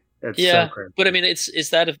crazy. It's so crazy. But I mean, is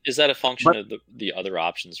that a function of the other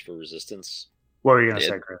options for resistance? What were you gonna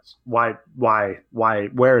say, Chris? Why?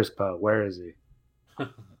 Where is Poe? Where is he?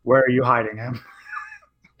 Where are you hiding him?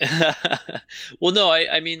 Well, no,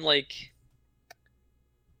 I mean like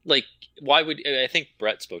why would I think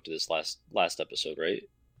Brett spoke to this last episode, right?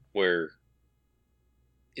 Where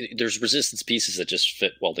there's resistance pieces that just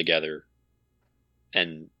fit well together.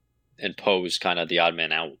 And Poe's kind of the odd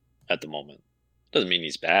man out at the moment. Doesn't mean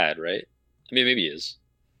he's bad, right? I mean, maybe he is.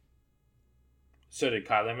 So did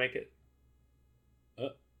Kylo make it?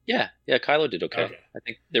 Yeah, Kylo did okay. I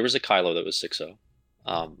think there was a Kylo that was 6-0.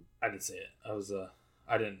 I didn't see it.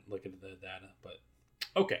 I didn't look into the data, but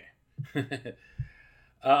okay.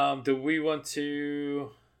 Do we want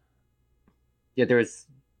to? Yeah, there was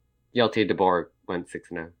Yelte DeBoer went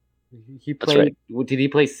 6-0. He played. Right. Did he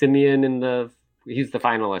play Simeon in the? He's the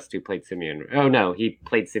finalist who played Simeon. Oh no, he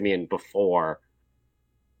played Simeon before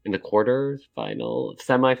in the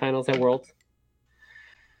semifinals at Worlds.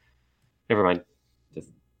 Never mind. Just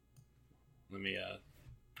let me. I'm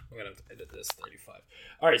gonna have to edit this 35.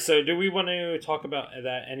 All right. So, do we want to talk about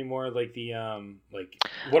that anymore? Like the like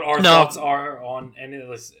what our thoughts are on any of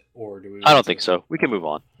this, or do we? I don't think so. We can move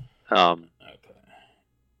on. Okay.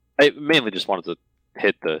 I mainly just wanted to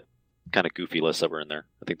hit the kind of goofy lists that were in there.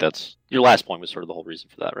 I think that's your last point was sort of the whole reason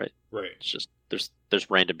for that, right? Right. It's just there's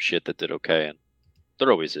random shit that did okay, and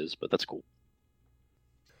there always is, but that's cool.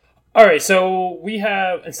 All right, so we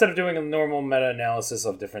have, instead of doing a normal meta-analysis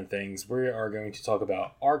of different things, we are going to talk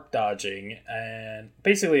about arc dodging and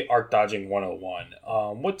basically arc dodging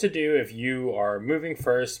 101. What to do if you are moving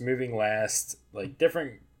first, moving last, like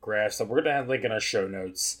different graphs that we're going to have link in our show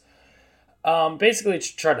notes. Basically,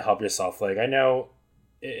 try to help yourself. Like, I know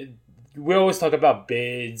we always talk about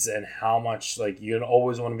bids and how much, like, you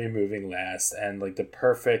always want to be moving last, and, like, the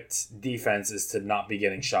perfect defense is to not be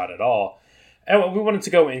getting shot at all. And we wanted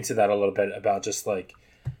to go into that a little bit about just like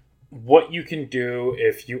what you can do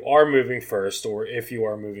if you are moving first or if you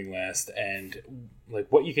are moving last, and like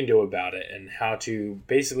what you can do about it and how to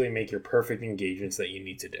basically make your perfect engagements that you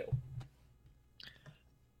need to do.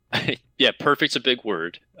 Yeah, perfect's a big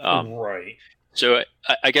word. Right. So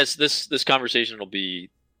I guess this conversation will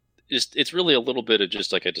be it's really a little bit of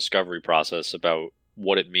just like a discovery process about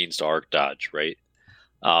what it means to arc dodge, right?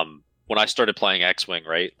 When I started playing X-Wing,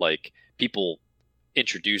 right, like people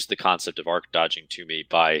introduced the concept of arc dodging to me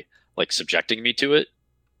by like subjecting me to it,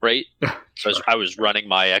 right? Sure. So I was running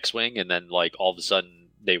my X-Wing, and then like all of a sudden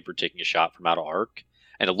they were taking a shot from out of arc,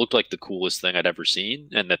 and it looked like the coolest thing I'd ever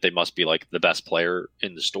seen, and that they must be like the best player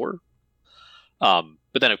in the store.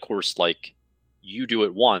 But then of course, like you do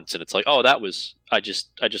it once, and it's like, oh, that was I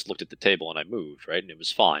just looked at the table and I moved, right, and it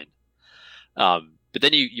was fine. But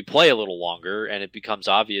then you play a little longer, and it becomes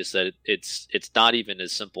obvious that it's not even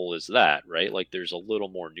as simple as that, right? Like there's a little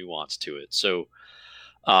more nuance to it. So,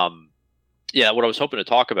 yeah, what I was hoping to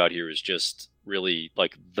talk about here is just really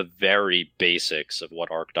like the very basics of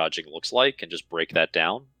what arc dodging looks like, and just break that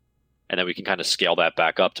down, and then we can kind of scale that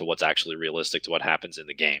back up to what's actually realistic to what happens in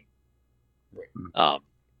the game. Right.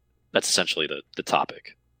 That's essentially the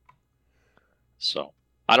topic. So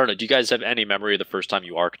I don't know. Do you guys have any memory of the first time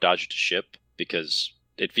you arc dodged a ship? Because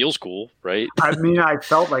it feels cool, right? I mean, I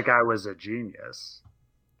felt like I was a genius,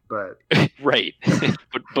 but right.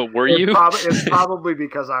 but were you? It's probably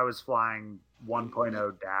because I was flying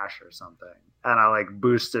 1.0 dash or something, and I like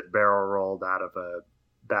boosted barrel rolled out of a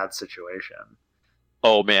bad situation.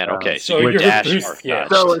 Oh man, okay. So you're dash arc yeah.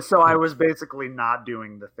 So I was basically not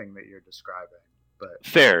doing the thing that you're describing. But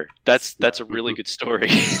fair. That's a really good story.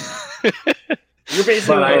 You're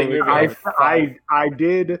basically like moving. I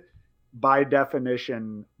did, by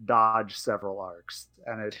definition, dodge several arcs,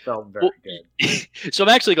 and it felt very good. So I'm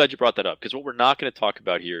actually glad you brought that up, because what we're not going to talk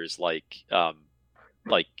about here is like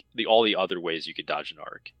all the other ways you could dodge an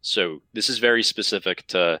arc. So this is very specific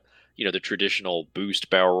to the traditional boost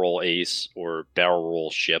barrel roll ace or barrel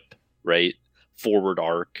roll ship, right? Forward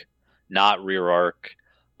arc, not rear arc.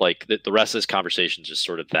 Like the rest of this conversation is just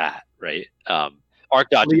sort of that, right? Arc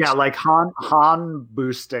dodging. Yeah, like Han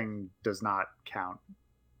boosting does not count,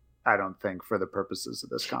 I don't think, for the purposes of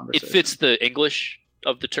this conversation. It fits the English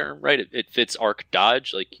of the term, right? It fits arc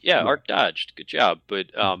dodge. Like, yeah, arc dodged, good job. But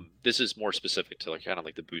this is more specific to like kind of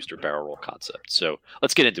like the booster barrel roll concept. So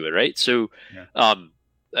let's get into it, right? So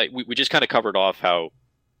we just kind of covered off how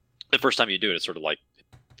the first time you do it, it's sort of like it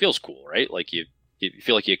feels cool, right? Like you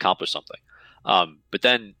feel like you accomplished something. But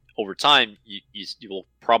then over time, you will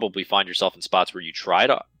probably find yourself in spots where you try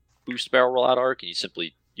to boost barrel roll out arc and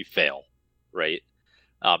you fail, right?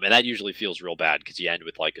 And that usually feels real bad because you end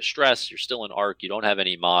with like a stress. You're still in arc. You don't have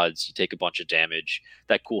any mods. You take a bunch of damage.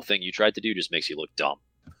 That cool thing you tried to do just makes you look dumb,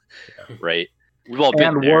 right? We've all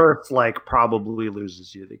been there. Worth like probably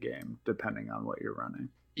loses you the game depending on what you're running.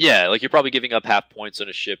 Yeah, like you're probably giving up half points on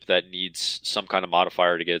a ship that needs some kind of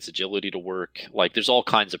modifier to get its agility to work. Like there's all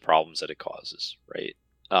kinds of problems that it causes, right?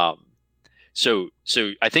 So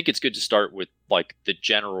I think it's good to start with like the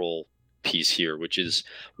general piece here, which is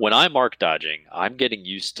when I'm arc dodging, I'm getting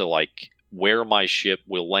used to like where my ship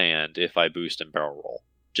will land if I boost and barrel roll,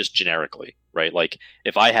 just generically, right? Like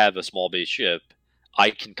if I have a small base ship,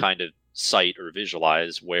 I can kind of sight or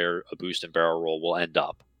visualize where a boost and barrel roll will end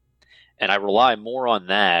up. And I rely more on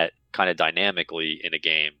that kind of dynamically in a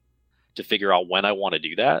game to figure out when I want to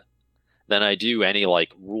do that than I do any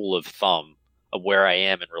like rule of thumb of where I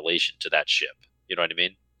am in relation to that ship. You know what I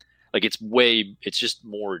mean? Like it's just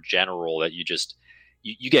more general that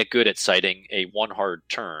you get good at sighting a one hard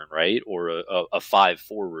turn, right? Or a 5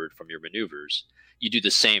 forward from your maneuvers. You do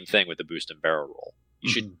the same thing with the boost and barrel roll. You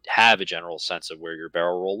should have a general sense of where your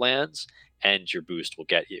barrel roll lands and your boost will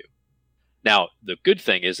get you. Now, the good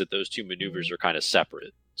thing is that those two maneuvers are kind of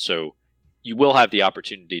separate. So you will have the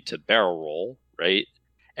opportunity to barrel roll, right?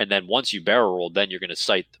 And then once you barrel roll, then you're going to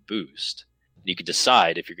sight the boost. And you can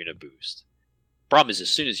decide if you're going to boost. Problem is, as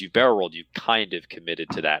soon as you've barrel rolled, you've kind of committed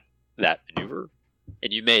to that maneuver.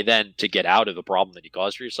 And you may then, to get out of the problem that you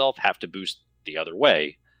caused for yourself, have to boost the other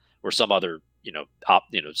way or some other,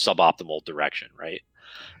 suboptimal direction, right?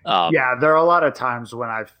 Yeah, there are a lot of times when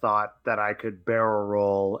I've thought that I could barrel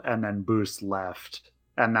roll and then boost left.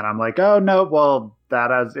 And then I'm like, oh, no, well,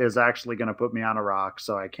 that is actually going to put me on a rock,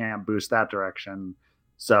 so I can't boost that direction.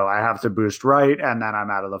 So I have to boost right, and then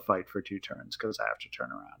I'm out of the fight for 2 turns because I have to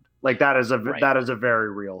turn around. Like that is a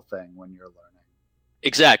very real thing when you're learning.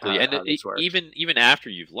 Exactly, and even after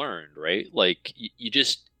you've learned, right? Like you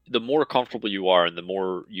just, the more comfortable you are, and the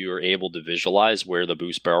more you're able to visualize where the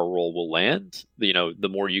boost barrel roll will land, the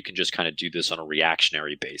more you can just kind of do this on a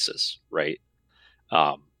reactionary basis, right?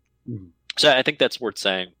 So I think that's worth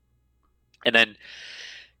saying. And then,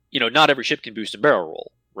 not every ship can boost and barrel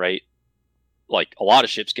roll, right? Like a lot of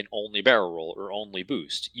ships can only barrel roll or only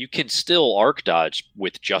boost. You can still arc dodge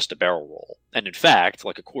with just a barrel roll. And in fact,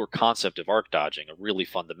 like a core concept of arc dodging, a really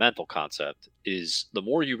fundamental concept, is the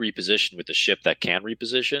more you reposition with a ship that can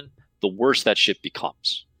reposition, the worse that ship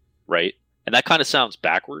becomes, right? And that kind of sounds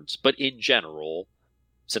backwards, but in general,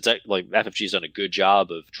 since FFG's done a good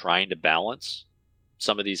job of trying to balance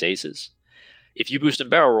some of these aces, if you boost and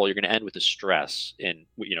barrel roll, you're going to end with a stress in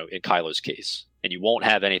Kylo's case, and you won't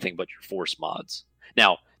have anything but your force mods.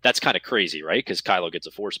 Now, that's kind of crazy, right? Because Kylo gets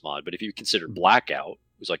a force mod, but if you consider Blackout,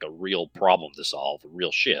 who's like a real problem to solve, a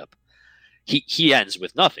real ship, he ends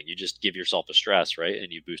with nothing. You just give yourself a stress, right?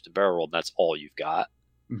 And you boost and barrel roll, and that's all you've got.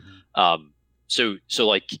 Mm-hmm. So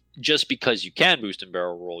like, just because you can boost and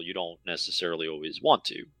barrel roll, you don't necessarily always want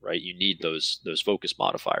to, right? You need those focus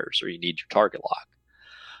modifiers, or you need your target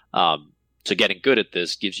lock. So getting good at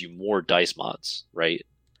this gives you more dice mods, right?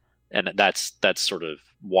 And that's sort of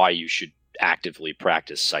why you should actively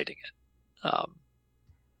practice sighting it.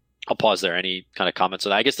 I'll pause there. Any kind of comments on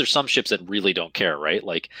that? I guess there's some ships that really don't care, right?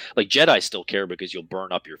 Like Jedi still care because you'll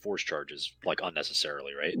burn up your force charges like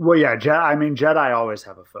unnecessarily, right? Well, yeah, Jedi always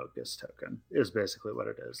have a focus token is basically what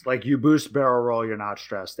it is. Like you boost barrel roll, you're not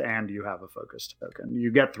stressed, and you have a focus token.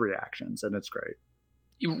 You get 3 actions, and it's great.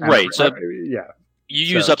 Right. So yeah. You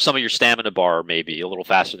use up some of your stamina bar maybe a little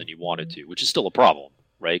faster than you wanted to, which is still a problem,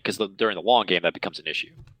 right? Because during the long game that becomes an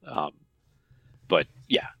issue. But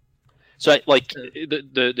yeah, so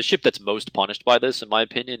the ship that's most punished by this, in my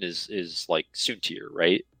opinion, is like Soontir,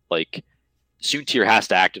 right? Like Soontir has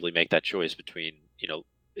to actively make that choice between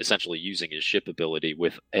essentially using his ship ability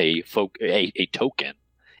with a token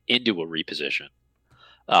into a reposition.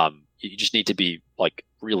 You just need to be like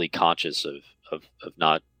really conscious of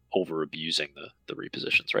not over abusing the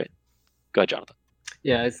repositions, right? Go ahead, Jonathan.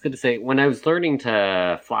 Yeah, I was going to say, when I was learning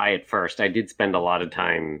to fly at first, I did spend a lot of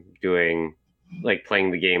time doing, like,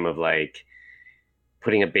 playing the game of, like,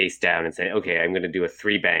 putting a base down and say, okay, I'm going to do a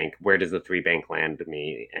 3-bank. Where does the 3-bank land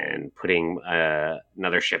me? And putting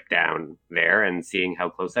another ship down there and seeing how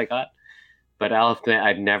close I got. But I'll admit,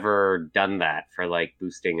 I've never done that for, like,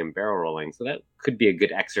 boosting and barrel rolling. So that could be a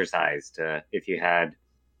good exercise to, if you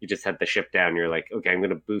just had the ship down, you're like, okay, I'm going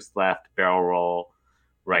to boost left, barrel roll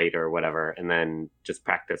right, or whatever, and then just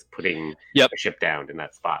practice putting a ship down in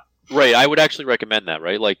that spot. Right. I would actually recommend that,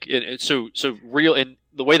 right? Like, so real, and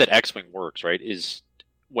the way that X-Wing works, right, is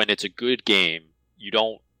when it's a good game, you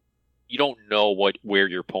don't know where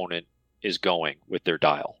your opponent is going with their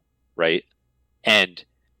dial, right? And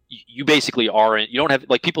you basically you don't have,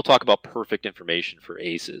 like, people talk about perfect information for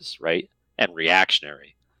aces, right? And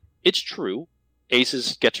reactionary. It's true.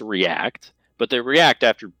 Aces get to react, but they react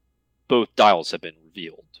after both dials have been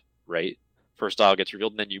revealed, right? First dial gets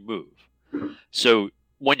revealed, and then you move. So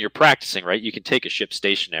when you're practicing, right, you can take a ship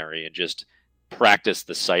stationary and just practice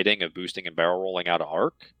the sighting of boosting and barrel rolling out of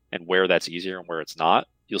arc and where that's easier and where it's not.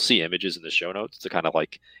 You'll see images in the show notes to kind of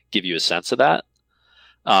like give you a sense of that.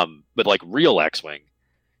 But like real X-Wing,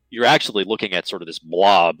 you're actually looking at sort of this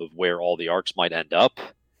blob of where all the arcs might end up.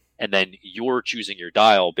 And then you're choosing your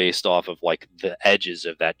dial based off of like the edges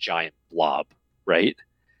of that giant blob, right?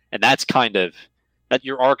 And that's kind of that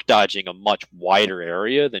you're arc dodging a much wider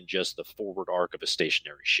area than just the forward arc of a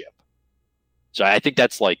stationary ship. So I think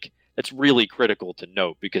that's really critical to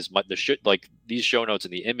note, because these show notes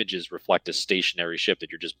and the images reflect a stationary ship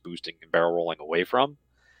that you're just boosting and barrel rolling away from.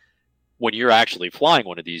 When you're actually flying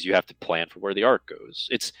one of these, you have to plan for where the arc goes.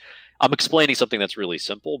 I'm explaining something that's really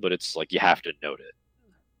simple, but it's like you have to note it.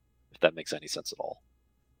 If that makes any sense at all.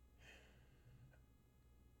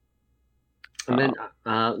 And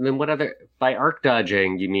then what other, by arc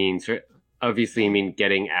dodging, you mean, obviously you mean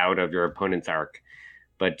getting out of your opponent's arc,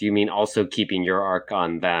 but do you mean also keeping your arc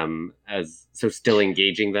on them, still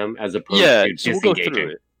engaging them as opposed to disengaging? We'll go through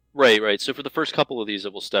it. Right. So for the first couple of these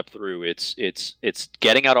that we'll step through, it's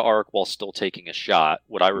getting out of arc while still taking a shot,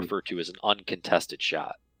 what I refer to as an uncontested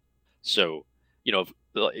shot. So,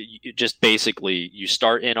 just basically you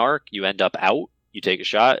start in arc, you end up out, you take a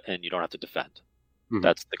shot, and you don't have to defend. Mm-hmm.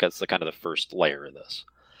 That's the kind of the first layer of this.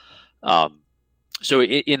 So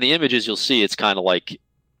in the images you'll see, it's kind of like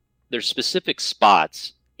there's specific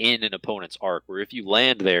spots in an opponent's arc where if you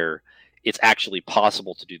land there, it's actually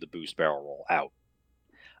possible to do the boost barrel roll out.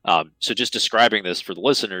 So just describing this for the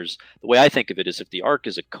listeners, the way I think of it is if the arc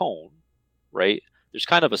is a cone, right, there's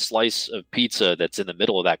kind of a slice of pizza that's in the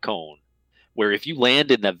middle of that cone, where if you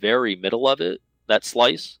land in the very middle of it, that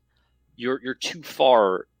slice, you're too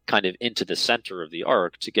far kind of into the center of the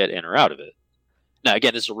arc to get in or out of it. Now,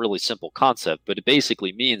 again, this is a really simple concept, but it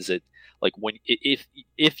basically means that like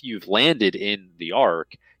if you've landed in the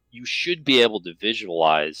arc, you should be able to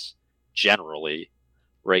visualize generally,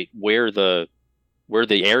 right, where the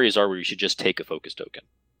areas are where you should just take a focus token,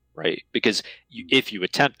 right? Because if you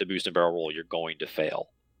attempt the boost and barrel roll, you're going to fail.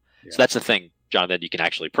 Yeah. So that's the thing, John, that you can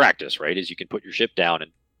actually practice, right? Is you can put your ship down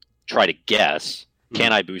and try to guess,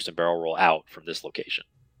 can I boost and barrel roll out from this location?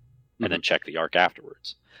 And then check the arc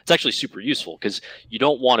afterwards. It's actually super useful because you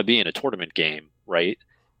don't want to be in a tournament game, right,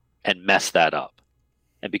 and mess that up.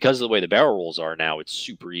 And because of the way the barrel rolls are now, it's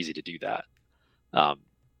super easy to do that.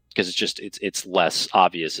 Because it's less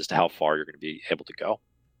obvious as to how far you're going to be able to go.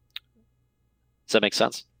 Does that make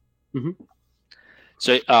sense? Mm-hmm.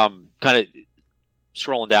 So, kind of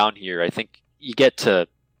scrolling down here, I think you get to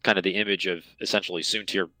kind of the image of essentially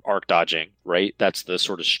Soontir arc dodging, right? That's the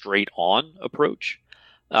sort of straight on approach.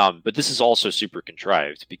 But this is also super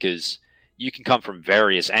contrived because you can come from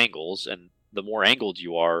various angles, and the more angled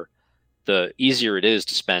you are, the easier it is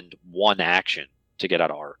to spend one action to get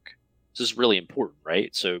out of arc. This is really important,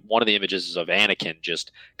 right? So one of the images is of Anakin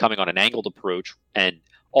just coming on an angled approach, and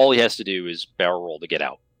all he has to do is barrel roll to get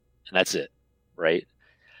out, and that's it, right?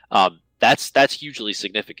 That's hugely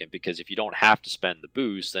significant because if you don't have to spend the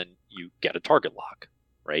boost, then you get a target lock,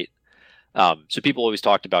 right? So people always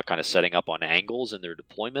talked about kind of setting up on angles in their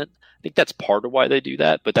deployment. I think that's part of why they do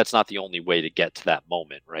that, but that's not the only way to get to that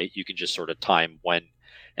moment, right? You can just sort of time when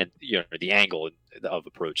and the angle of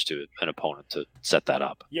approach to an opponent to set that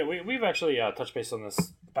up. Yeah, we've actually touched base on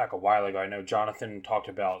this back a while ago. I know Jonathan talked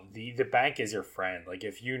about the bank is your friend. Like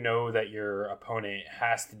if you know that your opponent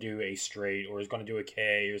has to do a straight or is going to do a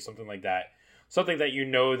K or something like that, something that you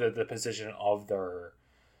know that the position of their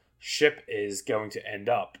ship is going to end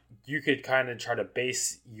up, you could kind of try to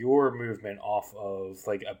base your movement off of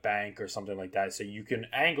like a bank or something like that, so you can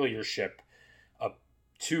angle your ship up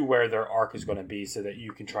to where their arc is going to be so that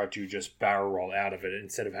you can try to just barrel roll out of it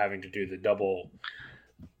instead of having to do the double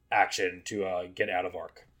action to get out of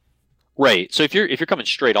arc. Right. So if you're coming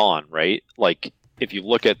straight on, right, like if you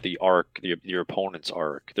look at the arc, your opponent's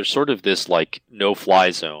arc, there's sort of this like no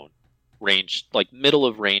fly zone range, like middle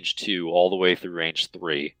of range 2 all the way through range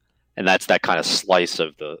 3. And that's that kind of slice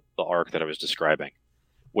of the arc that I was describing,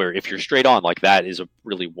 where if you're straight on, like that is a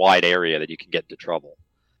really wide area that you can get into trouble.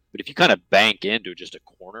 But if you kind of bank into just a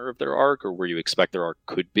corner of their arc or where you expect their arc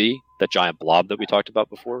could be, that giant blob that we talked about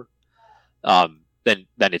before, then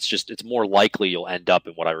it's more likely you'll end up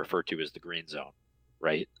in what I refer to as the green zone,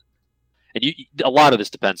 right? And a lot of this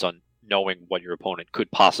depends on knowing what your opponent could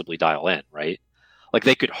possibly dial in, right? Like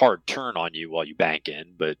they could hard turn on you while you bank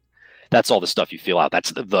in, but that's all the stuff you feel out.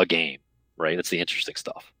 That's the game, right? That's the interesting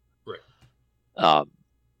stuff. Right.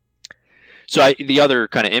 So the other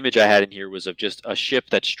kind of image I had in here was of just a ship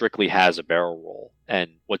that strictly has a barrel roll.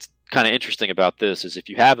 And what's kind of interesting about this is if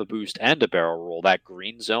you have a boost and a barrel roll, that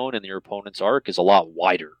green zone in your opponent's arc is a lot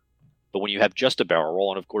wider. But when you have just a barrel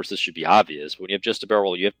roll, and of course this should be obvious, when you have just a barrel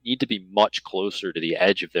roll, you need to be much closer to the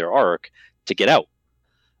edge of their arc to get out.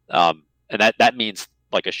 And that means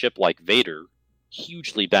like a ship like Vader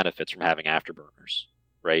hugely benefits from having afterburners,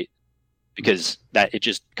 right? Because that it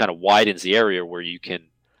just kind of widens the area where you can,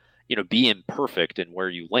 be imperfect in where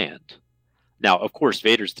you land. Now, of course,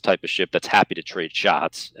 Vader's the type of ship that's happy to trade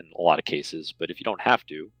shots in a lot of cases, but if you don't have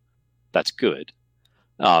to, that's good.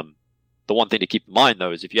 The one thing to keep in mind,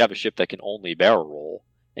 though, is if you have a ship that can only barrel roll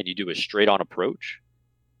and you do a straight-on approach,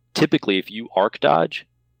 typically if you arc dodge,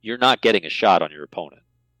 you're not getting a shot on your opponent,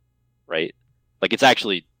 right? Like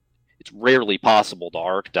it's rarely possible to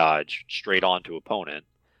arc dodge straight on to opponent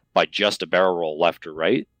by just a barrel roll left or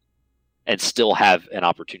right and still have an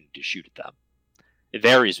opportunity to shoot at them. It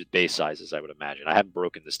varies with base sizes, I would imagine. I haven't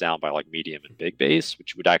broken this down by like medium and big base,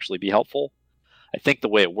 which would actually be helpful. I think the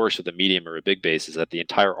way it works with a medium or a big base is that the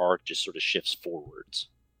entire arc just sort of shifts forwards.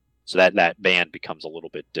 So that band becomes a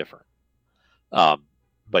little bit different.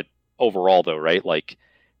 But overall, though, right, like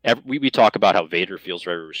we talk about how Vader feels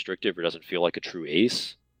very restrictive or doesn't feel like a true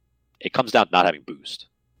ace. It comes down to not having boost.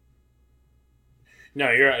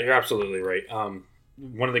 No, you're absolutely right.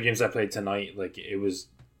 One of the games I played tonight, like it was,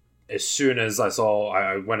 as soon as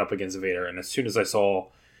I went up against Vader, and as soon as I saw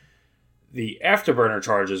the afterburner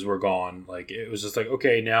charges were gone, like it was just like,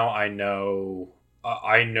 okay, now I know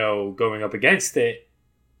going up against it,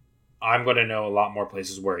 I'm going to know a lot more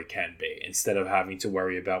places where it can be instead of having to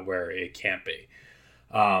worry about where it can't be.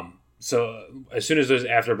 So as soon as those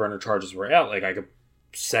afterburner charges were out, like I could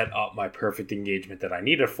set up my perfect engagement that I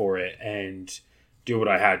needed for it and do what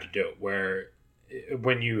I had to do. Where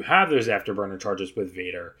when you have those afterburner charges with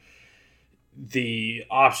Vader, the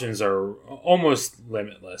options are almost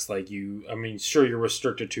limitless. Like sure, you're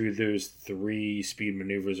restricted to those 3 speed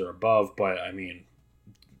maneuvers or above, but I mean,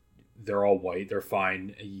 they're all white. They're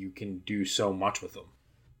fine. You can do so much with them.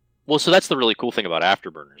 Well, so that's the really cool thing about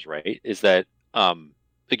afterburners, right? Is that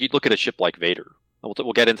like you look at a ship like Vader.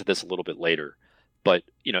 We'll get into this a little bit later, but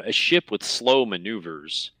a ship with slow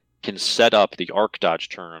maneuvers can set up the arc dodge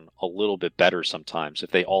turn a little bit better sometimes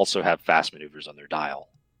if they also have fast maneuvers on their dial,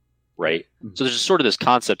 right? Mm-hmm. So there's just sort of this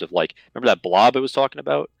concept of like, remember that blob I was talking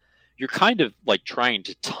about? You're kind of like trying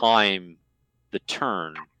to time the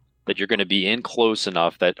turn that you're going to be in close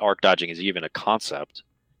enough that arc dodging is even a concept,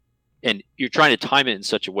 and you're trying to time it in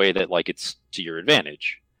such a way that like it's to your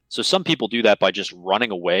advantage. So some people do that by just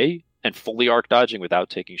running away and fully arc dodging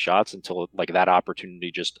without taking shots until like that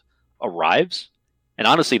opportunity just arrives. And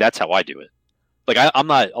honestly, that's how I do it. Like I'm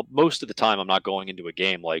not, most of the time I'm not going into a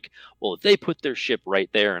game like, well, if they put their ship right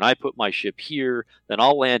there and I put my ship here, then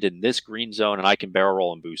I'll land in this green zone and I can barrel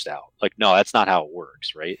roll and boost out. Like, no, that's not how it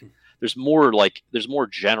works, right? There's more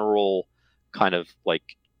general kind of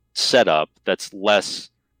like setup that's less,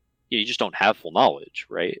 you just don't have full knowledge,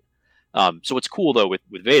 right? So what's cool though with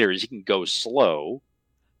Vader is he can go slow.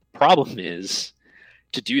 The problem is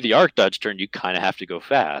to do the arc dodge turn, you kind of have to go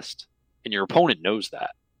fast, and your opponent knows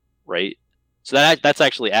that, right? So that's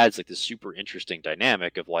actually adds like this super interesting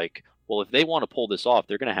dynamic of like, well, if they want to pull this off,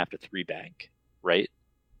 they're going to have to 3-bank, right?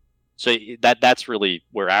 So that's really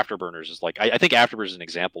where Afterburners is like. I think Afterburners is an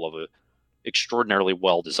example of a extraordinarily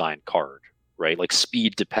well designed card, right? Like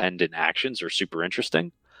speed dependent actions are super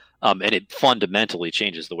interesting, and it fundamentally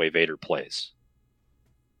changes the way Vader plays.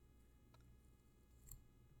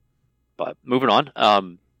 But moving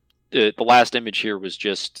on, the last image here was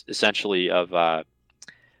just essentially of the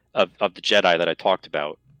Jedi that I talked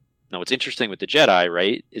about. Now, what's interesting with the Jedi,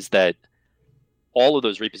 right, is that all of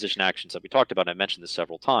those reposition actions that we talked about, and I mentioned this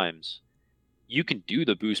several times, you can do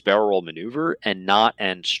the boost barrel roll maneuver and not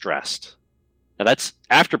end stressed. Now, that's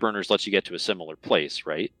Afterburners lets you get to a similar place,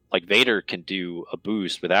 right? Like Vader can do a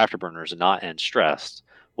boost with Afterburners and not end stressed.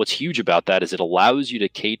 What's huge about that is it allows you to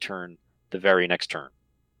K-turn the very next turn,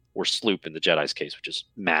 or sloop in the Jedi's case, which is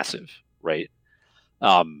massive, right?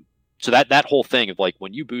 So that whole thing of like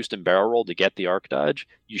when you boost and barrel roll to get the arc dodge,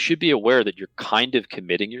 you should be aware that you're kind of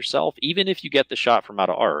committing yourself. Even if you get the shot from out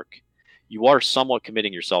of arc, you are somewhat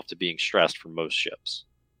committing yourself to being stressed for most ships.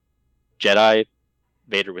 Jedi,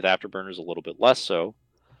 Vader with Afterburners a little bit less so,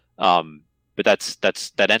 but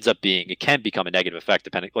that ends up being, it can become a negative effect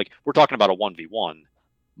depending. Like we're talking about a 1v1.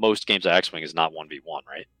 Most games of X-Wing is not 1v1,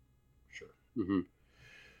 right? Sure. Mm-hmm.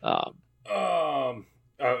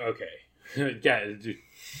 Okay. Yeah, dude,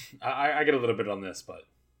 I get a little bit on this, but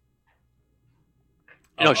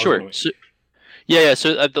sure. So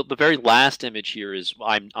the very last image here is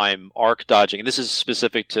I'm arc dodging, and this is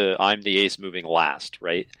specific to I'm the ace moving last,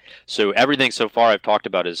 right? So everything so far I've talked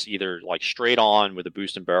about is either like straight on with a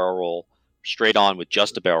boost and barrel roll, straight on with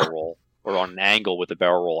just a barrel roll, or on an angle with a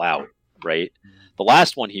barrel roll out, right? The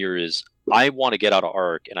last one here is I want to get out of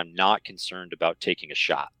arc, and I'm not concerned about taking a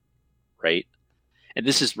shot, right? And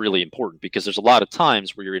this is really important because there's a lot of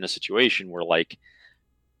times where you're in a situation where like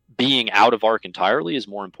being out of arc entirely is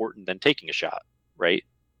more important than taking a shot, right?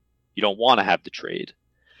 You don't want to have the trade.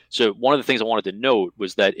 So one of the things I wanted to note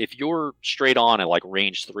was that if you're straight on at like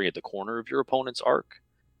range 3 at the corner of your opponent's arc,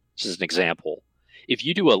 this is an example. If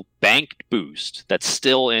you do a banked boost that's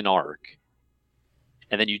still in arc,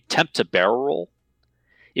 and then you attempt to barrel roll,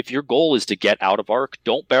 if your goal is to get out of arc,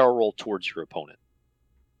 don't barrel roll towards your opponent.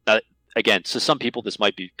 Again, to some people this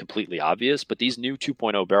might be completely obvious, but these new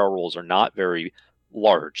 2.0 barrel rolls are not very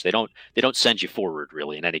large. They don't send you forward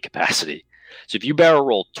really in any capacity. So if you barrel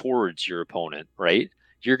roll towards your opponent, right,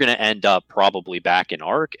 you're going to end up probably back in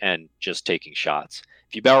arc and just taking shots.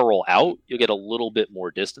 If you barrel roll out, you'll get a little bit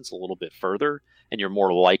more distance, a little bit further, and you're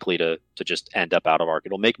more likely to just end up out of arc.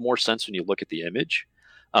 It'll make more sense when you look at the image.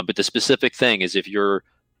 But the specific thing is if you're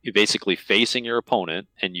basically facing your opponent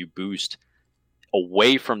and you boost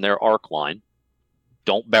away from their arc line.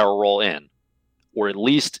 Don't barrel roll in, or at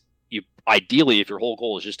least you ideally, if your whole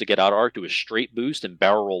goal is just to get out of arc, do a straight boost and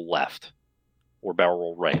barrel roll left or barrel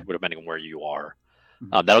roll right, depending on where you are.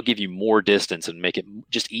 That'll give you more distance and make it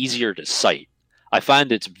just easier to sight. I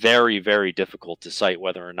find it's very, very difficult to sight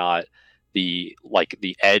whether or not the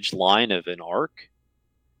edge line of an arc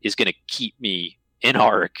is going to keep me in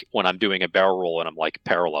arc when I'm doing a barrel roll and I'm like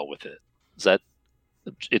parallel with it.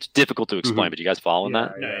 It's difficult to explain, but you guys following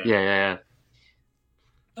that? Yeah.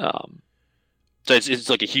 So it's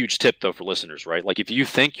like a huge tip though for listeners, right? Like if you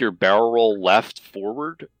think your barrel roll left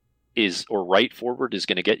forward or right forward is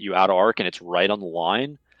going to get you out of arc and it's right on the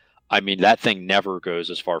line, I mean that thing never goes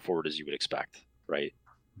as far forward as you would expect, right?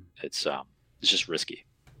 It's just risky.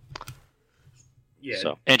 Yeah.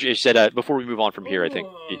 So Andrew, you said before we move on from here, I think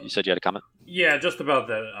you said you had a comment. Yeah, just about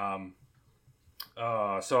that.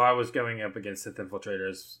 So I was going up against Sith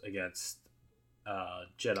infiltrators against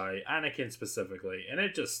Jedi Anakin specifically, and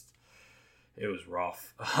it was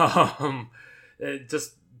rough.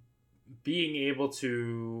 Just being able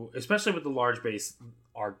to, especially with the large base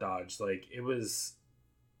arc dodge, like it was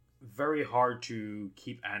very hard to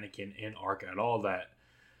keep Anakin in arc at all. That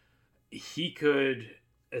he could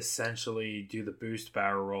essentially do the boost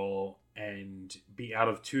barrel roll and be out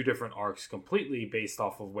of two different arcs completely based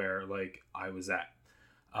off of where like I was at.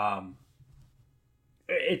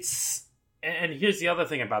 And here's the other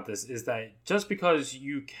thing about this is that just because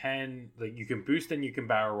you can boost and you can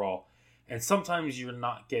barrel roll, and sometimes you're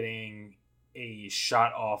not getting a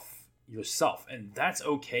shot off yourself, and that's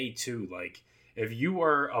okay too. Like if you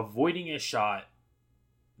are avoiding a shot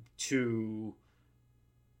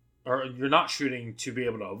or you're not shooting to be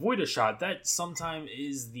able to avoid a shot, that sometimes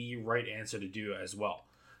is the right answer to do as well.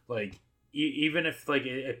 Like even if like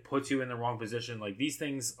it puts you in the wrong position, like these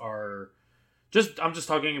things are I'm just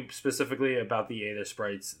talking specifically about the Aether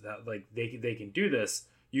sprites that like they can do this.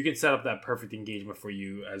 You can set up that perfect engagement for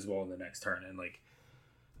you as well in the next turn, and like,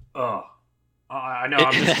 I know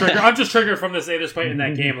I'm just triggered from this Aether sprite in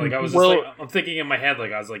that game. Like I was just I'm thinking in my head,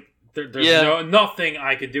 like I was like, there's nothing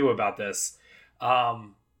I could do about this.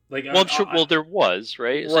 There was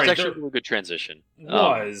right. So it's actually a really good transition.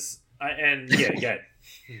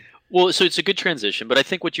 Well, so it's a good transition, but I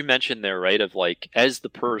think what you mentioned there, right, of like, as the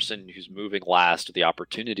person who's moving last with the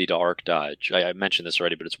opportunity to arc dodge, I mentioned this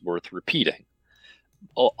already, but it's worth repeating.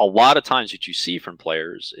 A lot of times what you see from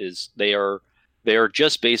players is they are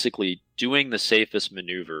just basically doing the safest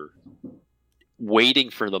maneuver, waiting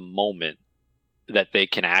for the moment that they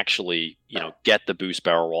can actually, get the boost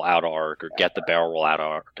barrel roll out of arc or get the barrel roll out of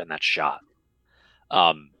arc and that shot.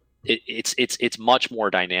 It's much more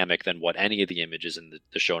dynamic than what any of the images in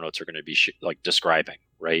the show notes are going to be describing,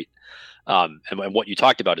 right? And what you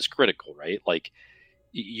talked about is critical, right? Like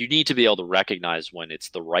you need to be able to recognize when it's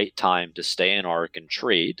the right time to stay in arc and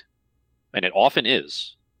trade, and it often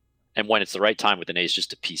is, and when it's the right time with an ace just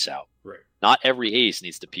to peace out. Right. Not every ace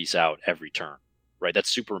needs to peace out every turn, right? That's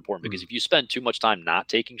super important because if you spend too much time not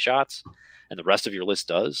taking shots, and the rest of your list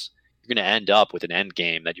does, you're going to end up with an end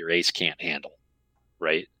game that your ace can't handle,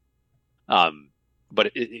 right?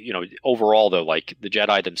 But overall though, like the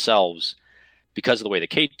Jedi themselves, because of the way the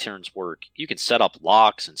K turns work, you can set up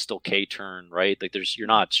locks and still K turn, right? Like you're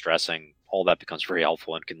not stressing. All that becomes very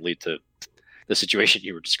helpful and can lead to the situation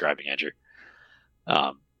you were describing, Andrew.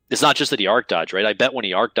 It's not just that he arc dodge, right? I bet when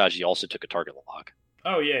he arc dodged, he also took a target lock.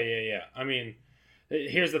 Oh yeah. I mean,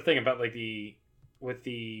 here's the thing about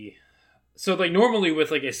so like normally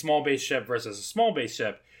with like a small base ship versus a small base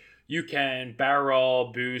ship, you can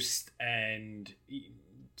barrel, boost, and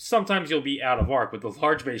sometimes you'll be out of arc. With the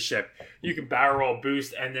large base ship, you can barrel,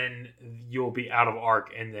 boost, and then you'll be out of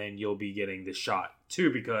arc, and then you'll be getting the shot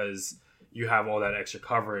too because you have all that extra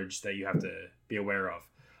coverage that you have to be aware of.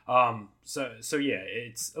 So yeah,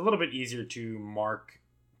 it's a little bit easier to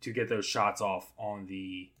get those shots off on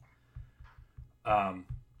the on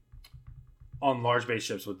large base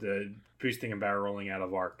ships with the boosting and barrel rolling out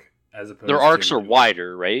of arc. As opposed their arcs are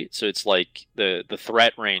wider, right? So it's like the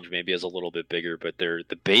threat range maybe is a little bit bigger, but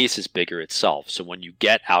the base is bigger itself. So when you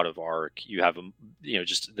get out of arc, you have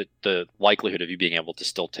just the likelihood of you being able to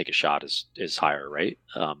still take a shot is higher, right?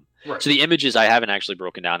 Right. So the images I haven't actually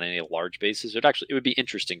broken down any large bases. It would be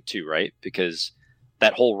interesting too, right? Because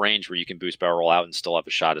that whole range where you can boost barrel roll out and still have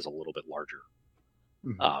a shot is a little bit larger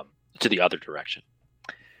to the other direction.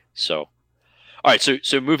 So. All right,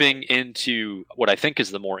 so moving into what I think is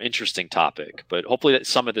the more interesting topic, but hopefully that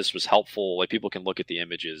some of this was helpful. Like people can look at the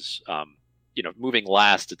images. Moving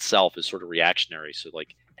last itself is sort of reactionary, so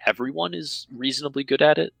like everyone is reasonably good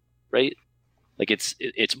at it, right? Like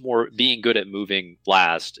it's more being good at moving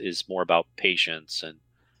last is more about patience and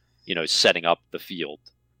setting up the field.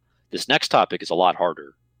 This next topic is a lot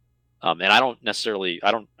harder, and I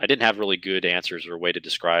didn't have really good answers or a way to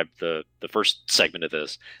describe the first segment of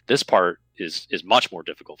this. This part is much more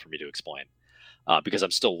difficult for me to explain because I'm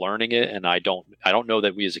still learning it, and I don't know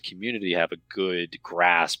that we as a community have a good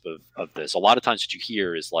grasp of this. A lot of times, what you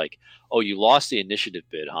hear is like, "Oh, you lost the initiative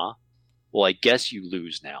bid, huh? Well, I guess you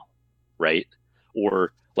lose now, right?"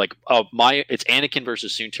 Or like, "Oh, it's Anakin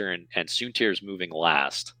versus Soontir, and Soontir is moving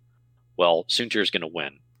last. Well, Soontir is going to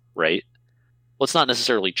win, right?" Well, it's not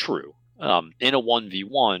necessarily true. In a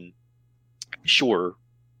 1v1, sure,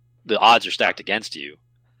 the odds are stacked against you,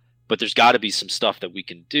 but there's got to be some stuff that we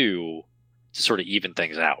can do to sort of even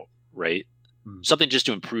things out, right? Something just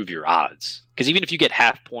to improve your odds. Because even if you get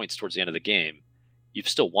half points towards the end of the game, you've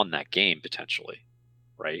still won that game potentially,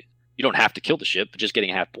 right? You don't have to kill the ship, but just getting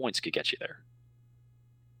half points could get you there.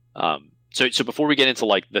 So before we get into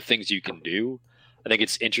like the things you can do, I think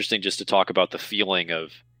it's interesting just to talk about the feeling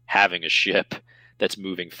of having a ship that's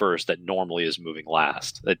moving first that normally is moving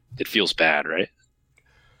last. It feels bad, right?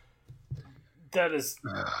 That is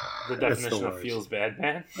the definition of feels bad,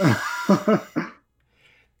 man.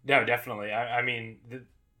 No, definitely. I mean,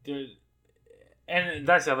 and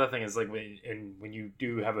that's the other thing is like when you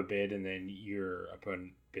do have a bid and then your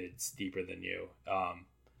opponent bids deeper than you,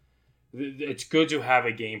 it's good to have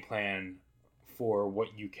a game plan for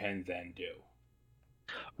what you can then do.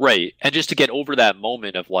 Right. And just to get over that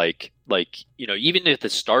moment of like, even at the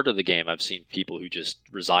start of the game, I've seen people who just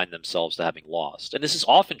resign themselves to having lost. And this is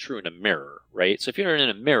often true in a mirror, right? So if you're in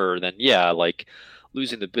a mirror, then yeah, like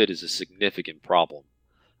losing the bid is a significant problem.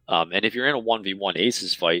 And if you're in a 1v1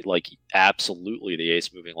 aces fight, like absolutely the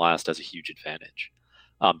ace moving last has a huge advantage.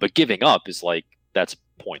 But giving up is like, that's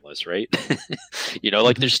pointless, right?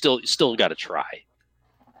 Like there's still got to try.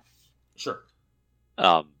 Sure.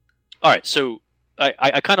 All right. So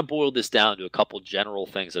I kind of boiled this down to a couple general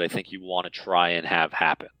things that I think you want to try and have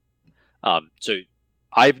happen. So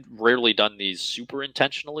I've rarely done these super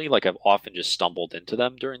intentionally. Like I've often just stumbled into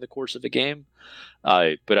them during the course of a game.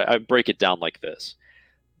 But I break it down like this.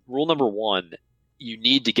 Rule number 1, you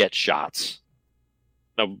need to get shots.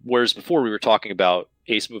 Now, whereas before we were talking about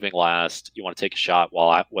ace moving last, you want to take a shot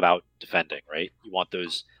without defending, right? You want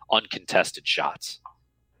those uncontested shots.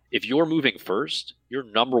 If you're moving first, your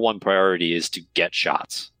number 1 priority is to get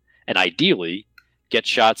shots. And ideally, get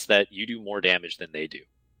shots that you do more damage than they do.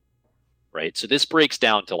 Right? So this breaks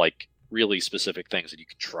down to like really specific things that you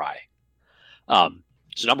can try.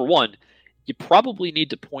 So number 1, you probably need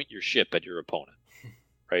to point your ship at your opponent.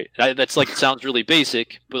 Right? That's like, it sounds really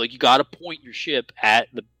basic, but like you got to point your ship at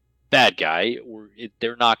the bad guy or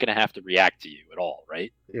they're not going to have to react to you at all,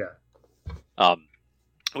 right? Yeah.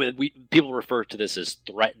 People refer to this as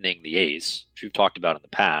threatening the ace, which we've talked about in the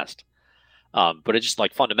past. But it's just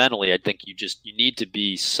like fundamentally, I think you need to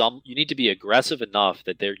be aggressive enough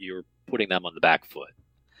that you're putting them on the back foot.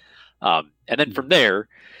 And then from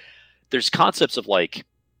there's concepts of like,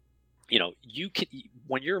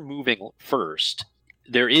 when you're moving first,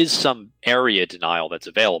 there is some area denial that's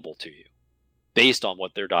available to you based on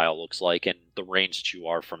what their dial looks like and the range that you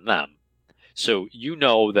are from them. So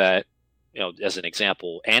that, as an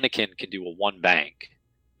example, Anakin can do a 1 bank,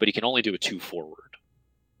 but he can only do a 2 forward,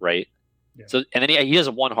 right? Yeah. So, and then he has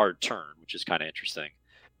a 1 hard turn, which is kind of interesting.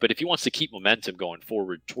 But if he wants to keep momentum going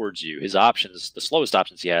forward towards you, his options, the slowest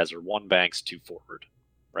options he has are 1 banks, 2 forward,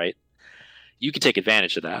 right? You can take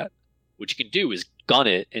advantage of that. What you can do is gun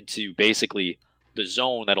it into basically the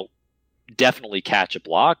zone that'll definitely catch a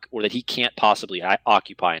block or that he can't possibly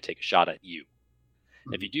occupy and take a shot at you.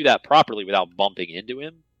 Mm-hmm. If you do that properly without bumping into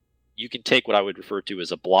him, you can take what I would refer to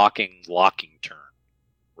as a locking turn,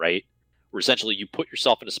 right? Where essentially you put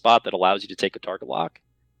yourself in a spot that allows you to take a target lock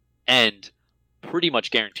and pretty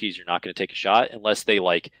much guarantees you're not going to take a shot unless they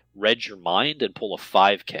like read your mind and pull a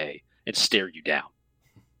 5K and stare you down,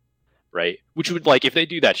 right? Which would, like, if they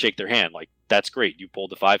do that, shake their hand, like, that's great. You pulled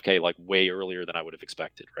the 5K like way earlier than I would have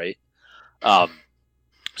expected, right? But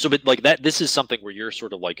like that, this is something where you're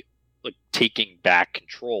sort of like taking back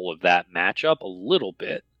control of that matchup a little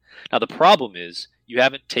bit. Now, the problem is you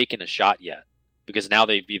haven't taken a shot yet because now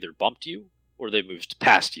they've either bumped you or they've moved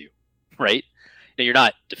past you, right? Now, you're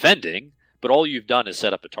not defending, but all you've done is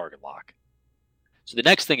set up a target lock. So the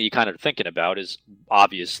next thing you kind of are thinking about is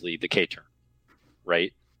obviously the K-turn,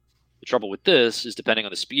 right? The trouble with this is depending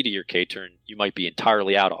on the speed of your K-turn, you might be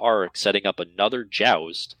entirely out of arc, setting up another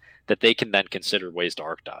joust that they can then consider ways to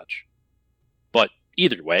arc dodge. But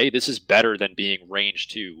either way, this is better than being range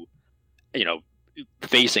 2,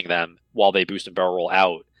 facing them while they boost and barrel roll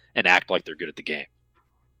out and act like they're good at the game,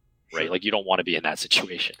 right? Sure. Like you don't want to be in that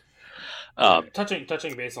situation.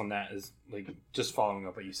 Touching base on that is like just following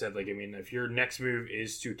up what you said. Like, I mean, if your next move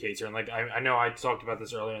is to K-turn, like I know I talked about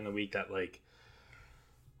this earlier in the week that like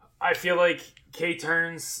I feel like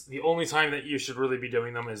K-turns, the only time that you should really be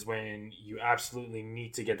doing them is when you absolutely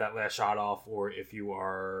need to get that last shot off, or if you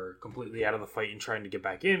are completely out of the fight and trying to get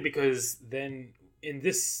back in, because then in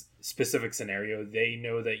this specific scenario, they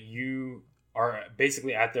know that you are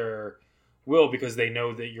basically at their will because they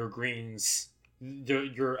know that your greens,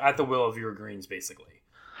 you're at the will of your greens, basically.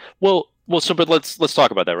 But let's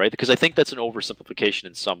talk about that, right? Because I think that's an oversimplification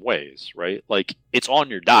in some ways, right? Like it's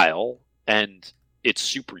on your dial and it's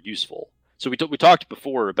super useful. So we talked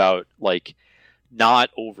before about like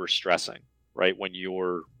not over stressing, right? When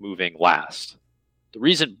you're moving last.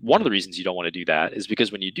 One of the reasons you don't want to do that is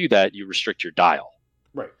because when you do that, you restrict your dial.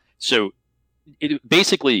 Right. So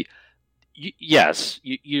basically, yes,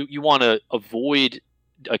 you want to avoid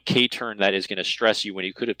a K turn that is going to stress you when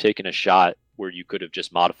you could have taken a shot where you could have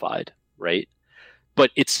just modified, right?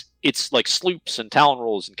 But it's like sloops and talon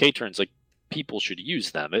rolls and K turns, like people should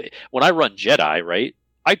use them. When I run Jedi, right,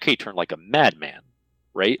 I K turn like a madman,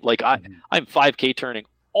 right? Like I'm 5K turning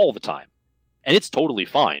all the time, and it's totally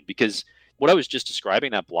fine because what I was just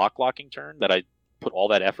describing, that block locking turn that I put all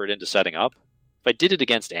that effort into setting up, if I did it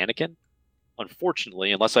against Anakin,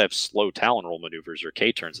 unfortunately, unless I have slow talon roll maneuvers or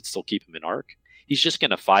K turns that still keep him in arc, he's just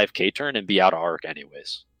going to 5K turn and be out of arc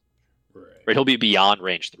anyways. Right? He'll be beyond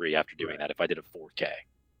range 3 after doing that if I did a 4K.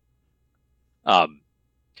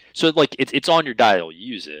 So like it's on your dial,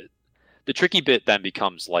 use it. The tricky bit then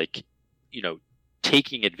becomes like,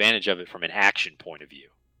 taking advantage of it from an action point of view.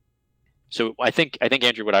 So I think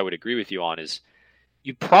Andrew, what I would agree with you on is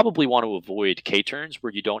you probably want to avoid K turns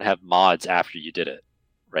where you don't have mods after you did it,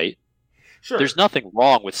 right? Sure. There's nothing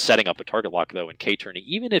wrong with setting up a target lock though in K turning,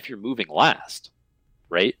 even if you're moving last,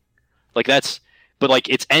 right? Like but like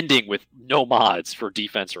it's ending with no mods for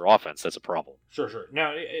defense or offense. That's a problem. Sure.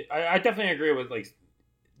 No, I definitely agree with like.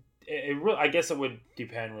 I guess it would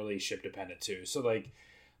depend, really ship dependent too. So like,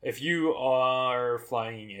 if you are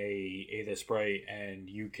flying a Aether Sprite and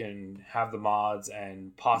you can have the mods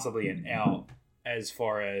and possibly an out as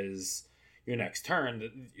far as your next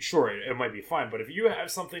turn, sure, it might be fine. But if you have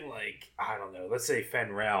something like, I don't know, let's say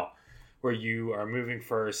Fen Rao, where you are moving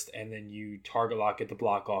first and then you target lock, get the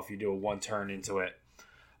block off, you do a 1 turn into it.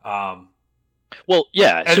 Well,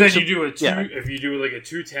 yeah, and then you do a 2. Yeah. If you do like a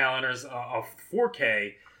 2 taloners, a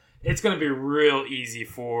 4K. It's going to be real easy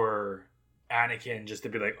for Anakin just to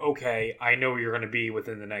be like, okay, I know where you're going to be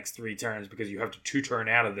within the next 3 turns because you have to 2 turn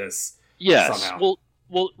out of this. Yes. Somehow.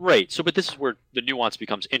 Well, right. So, but this is where the nuance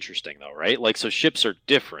becomes interesting, though, right? Like, so ships are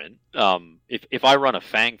different. If I run a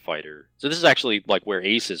Fang fighter, so this is actually like where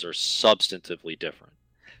aces are substantively different.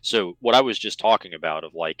 So, what I was just talking about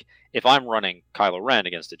of like, if I'm running Kylo Ren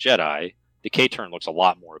against a Jedi, the K turn looks a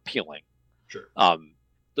lot more appealing. Sure.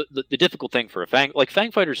 The difficult thing for a Fang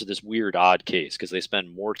fighters are this weird odd case because they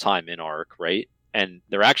spend more time in arc, right? And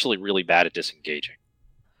they're actually really bad at disengaging.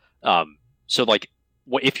 So like,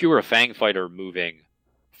 if you're a Fang fighter moving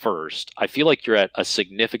first, I feel like you're at a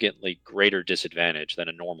significantly greater disadvantage than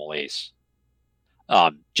a normal ace.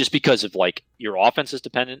 Just because of like your offense is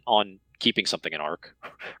dependent on keeping something in arc,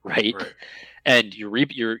 right? And your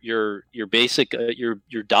basic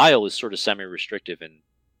your dial is sort of semi-restrictive, and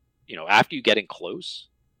after you get in close,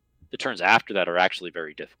 the turns after that are actually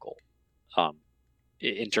very difficult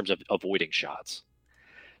in terms of avoiding shots.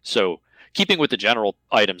 So keeping with the general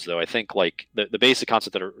items, though, I think like the basic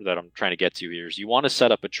concept that I'm trying to get to here is you want to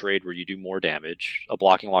set up a trade where you do more damage. A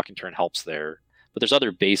blocking locking turn helps there. But there's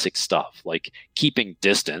other basic stuff like keeping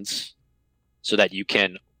distance so that you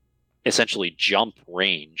can essentially jump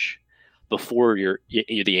range before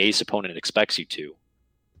the ace opponent expects you to.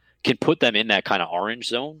 Can put them in that kind of orange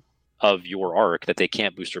zone of your arc that they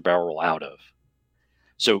can't booster barrel roll out of.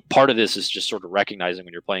 So part of this is just sort of recognizing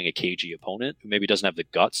when you're playing a KG opponent who maybe doesn't have the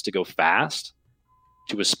guts to go fast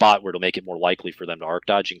to a spot where it'll make it more likely for them to arc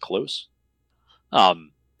dodge in close.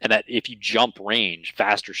 And that if you jump range,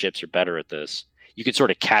 faster ships are better at this. You can sort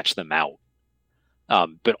of catch them out.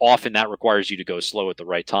 But often that requires you to go slow at the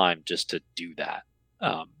right time just to do that.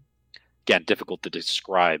 Again, difficult to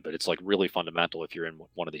describe, but it's like really fundamental if you're in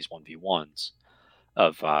one of these 1v1s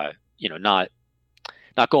of,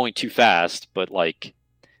 not going too fast, but like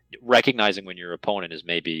recognizing when your opponent is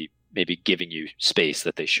maybe giving you space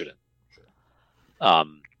that they shouldn't.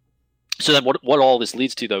 So then what all this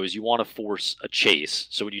leads to, though, is you want to force a chase.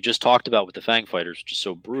 So what you just talked about with the Fang fighters, which is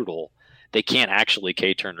so brutal, they can't actually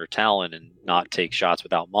K-turn or Talon and not take shots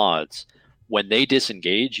without mods. When they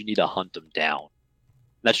disengage, you need to hunt them down.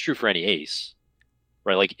 That's true for any ace,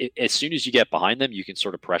 right? Like as soon as you get behind them, you can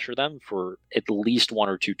sort of pressure them for at least 1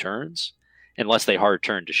 or 2 turns, unless they hard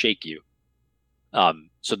turn to shake you.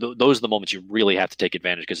 So those are the moments you really have to take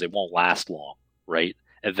advantage because they won't last long, right?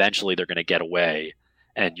 Eventually, they're going to get away,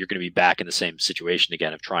 and you're going to be back in the same situation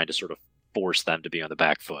again of trying to sort of force them to be on the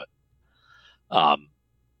back foot.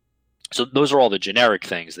 So those are all the generic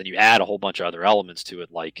things. Then you add a whole bunch of other elements to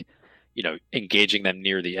it, like, you know, engaging them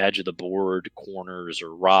near the edge of the board, corners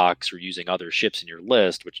or rocks, or using other ships in your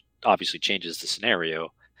list, which obviously changes the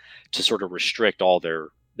scenario to sort of restrict all their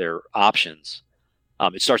options.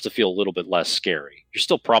 It starts to feel a little bit less scary. You're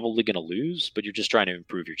still probably going to lose, but you're just trying to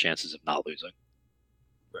improve your chances of not losing.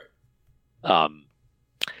 Right.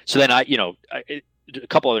 So then a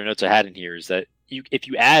couple other notes I had in here is that if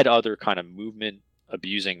you add other kind of movement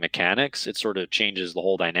abusing mechanics, it sort of changes the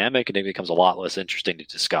whole dynamic and it becomes a lot less interesting to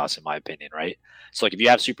discuss, in my opinion, right? So like if you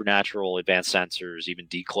have supernatural, advanced sensors, even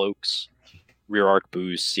decloaks, rear arc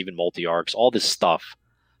boosts, even multi-arcs, all this stuff,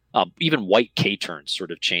 even white K-turns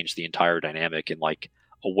sort of change the entire dynamic in like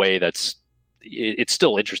a way that's it's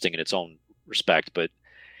still interesting in its own respect, but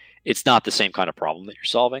it's not the same kind of problem that you're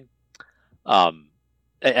solving.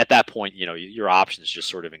 At that point, you know, your options just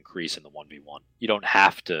sort of increase in the 1v1. You don't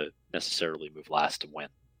have to necessarily move last to win.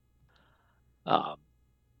 The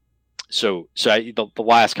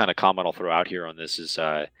last kind of comment I'll throw out here on this is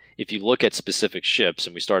if you look at specific ships,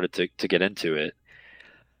 and we started to get into it,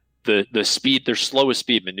 the speed, their slowest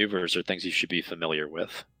speed maneuvers are things you should be familiar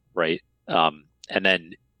with, right? And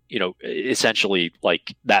then, you know, essentially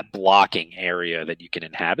like that blocking area that you can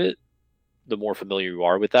inhabit, the more familiar you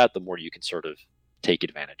are with that, the more you can sort of take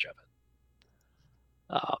advantage of it.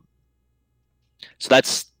 So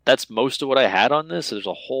that's most of what I had on this. There's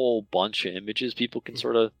a whole bunch of images people can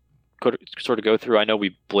sort of go through. I know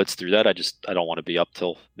we blitzed through that. I don't want to be up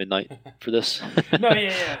till midnight for this. No,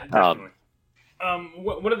 yeah, definitely.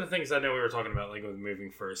 One of the things I know we were talking about, like with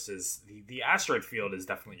moving first, is the asteroid field is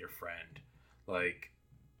definitely your friend. Like,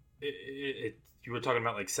 you were talking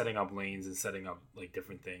about like setting up lanes and setting up like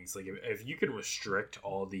different things. Like if you could restrict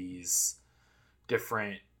all these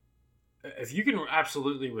different, if you can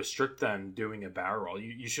absolutely restrict them doing a barrel roll,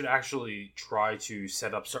 you should actually try to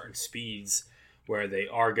set up certain speeds where they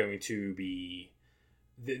are going to be,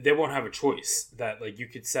 they won't have a choice. That like you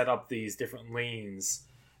could set up these different lanes.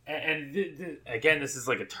 And again, this is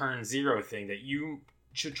like a turn 0 thing that you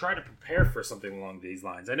should try to prepare for something along these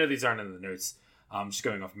lines. I know these aren't in the notes, just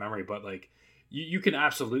going off memory, but like you can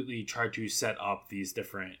absolutely try to set up these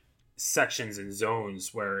different sections and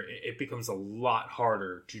zones where it becomes a lot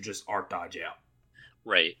harder to just arc dodge out.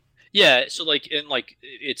 Right. Yeah. So like, and like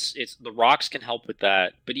it's the rocks can help with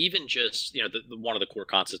that, but even just, you know, one of the core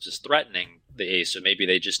concepts is threatening the ace. So maybe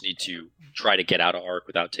they just need to try to get out of arc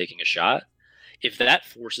without taking a shot. If that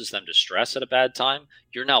forces them to stress at a bad time,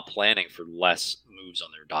 you're now planning for less moves on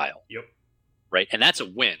their dial. Yep. Right. And that's a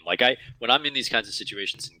win. Like when I'm in these kinds of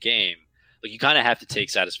situations in game, like you kind of have to take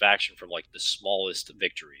satisfaction from like the smallest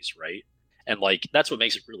victories, right? And like that's what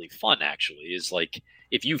makes it really fun, actually, is like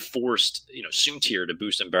if you forced, you know, Soontir to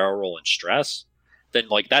boost and barrel roll and stress, then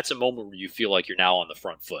like that's a moment where you feel like you're now on the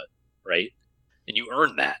front foot, right? And you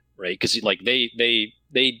earn that, right? Because like they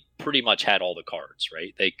pretty much had all the cards,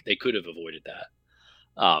 right? They could have avoided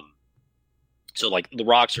that. So like the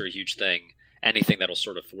rocks are a huge thing. Anything that'll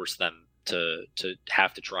sort of force them to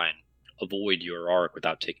have to try and avoid your arc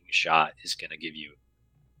without taking a shot is going to give you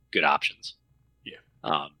good options.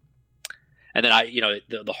 Yeah. And then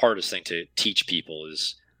the hardest thing to teach people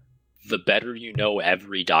is the better you know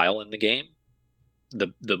every dial in the game,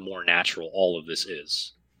 the more natural all of this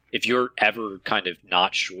is. If you're ever kind of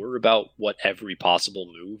not sure about what every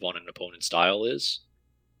possible move on an opponent's dial is,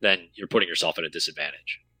 then you're putting yourself at a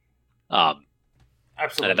disadvantage.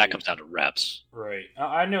 Absolutely. And that comes down to reps. Right.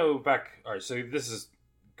 I know back. All right. So this is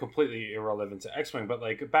completely irrelevant to X-Wing, but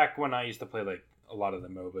like back when I used to play like a lot of the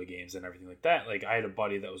MOBA games and everything like that, like I had a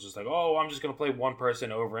buddy that was just like, oh, I'm just going to play one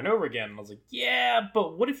person over and over again. And I was like, yeah,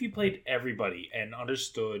 but what if you played everybody and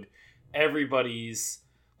understood everybody's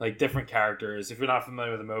like different characters? If you're not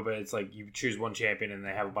familiar with the MOBA, it's like you choose one champion and they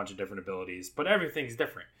have a bunch of different abilities, but everything's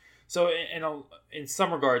different. So in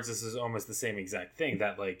some regards, this is almost the same exact thing,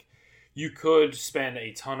 that like you could spend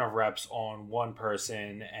a ton of reps on one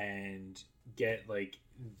person and get like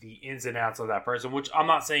the ins and outs of that person, which I'm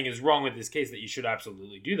not saying is wrong with this case, that you should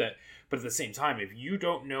absolutely do that. But at the same time, if you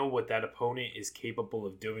don't know what that opponent is capable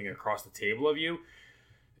of doing across the table of you,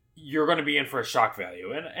 you're going to be in for a shock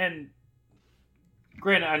value. And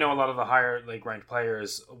granted, I know a lot of the higher like ranked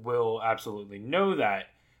players will absolutely know that,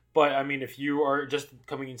 But I mean, if you are just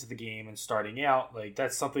coming into the game and starting out, like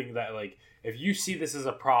that's something that like if you see this as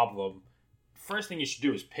a problem, first thing you should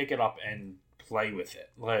do is pick it up and play with it.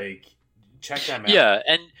 Like check them out. Yeah,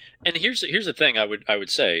 and here's the thing I would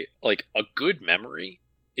say, like a good memory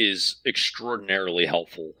is extraordinarily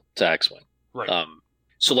helpful to X-Wing. Right.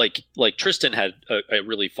 So like Tristan had a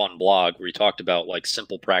really fun blog where he talked about like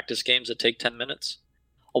simple practice games that take 10 minutes.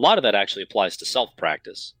 A lot of that actually applies to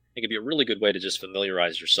self-practice. It can be a really good way to just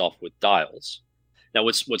familiarize yourself with dials. Now,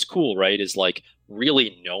 what's cool, right, is like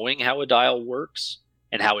really knowing how a dial works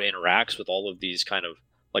and how it interacts with all of these kind of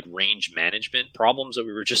like range management problems that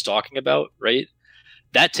we were just talking about, right?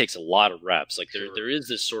 That takes a lot of reps. Like there is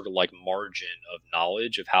this sort of like margin of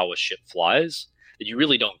knowledge of how a ship flies that you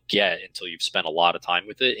really don't get until you've spent a lot of time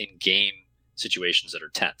with it in game situations that are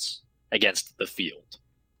tense against the field.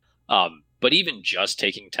 But even just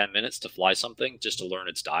taking 10 minutes to fly something just to learn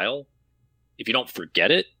its dial, if you don't forget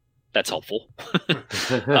it, that's helpful.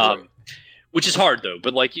 Which is hard though.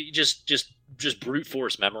 But like you just brute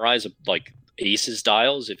force memorize like aces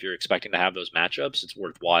dials if you're expecting to have those matchups. It's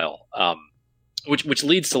worthwhile. Which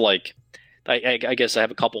leads to like, I guess I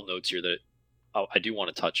have a couple notes here that I do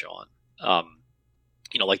want to touch on.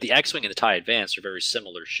 Like the X-Wing and the TIE Advance are very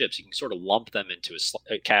similar ships. You can sort of lump them into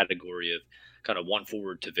a category of kind of one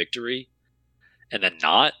forward to victory and then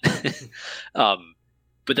not.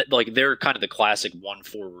 But that, like they're kind of the classic one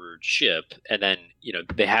forward ship, and then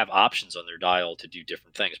they have options on their dial to do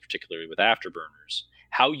different things, particularly with afterburners.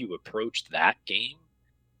 How you approach that game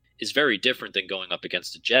is very different than going up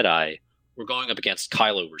against a Jedi or going up against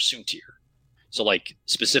Kylo or Soontir. So, like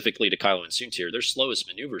specifically to Kylo and Soontir, their slowest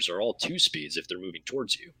maneuvers are all 2 speeds if they're moving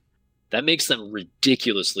towards you. That makes them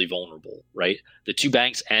ridiculously vulnerable, right? The 2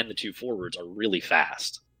 banks and the 2 forwards are really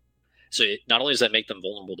fast. So not only does that make them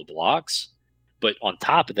vulnerable to blocks, but on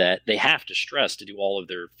top of that, they have to stress to do all of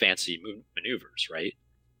their fancy maneuvers, right?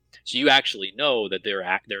 So you actually know that they're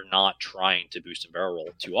not trying to boost and barrel roll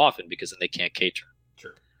too often because then they can't K-turn.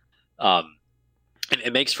 Sure. And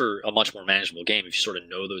it makes for a much more manageable game if you sort of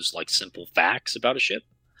know those like simple facts about a ship.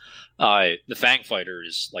 The Fang Fighter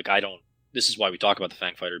is like this is why we talk about the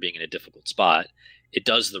Fang Fighter being in a difficult spot. It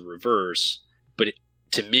does the reverse, but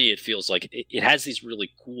to me, it feels like it has these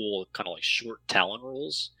really cool kind of like short Talon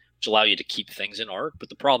rolls, which allow you to keep things in arc. But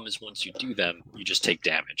the problem is once you do them, you just take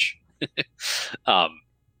damage.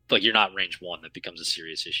 Like you're not range 1, that becomes a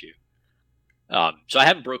serious issue. So I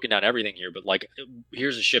haven't broken down everything here, but like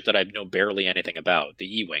here's a ship that I know barely anything about,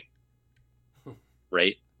 the E-Wing.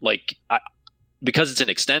 Right? Like because it's an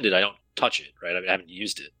extended, I don't touch it, right? I haven't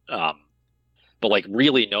used it. But like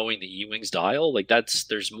really knowing the E-Wing's dial, like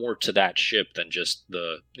there's more to that ship than just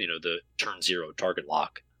the turn 0 target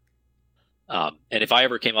lock. And if I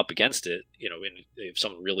ever came up against it, if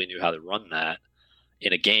someone really knew how to run that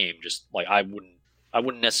in a game, just like I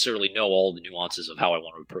wouldn't necessarily know all the nuances of how I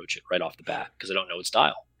want to approach it right off the bat because I don't know its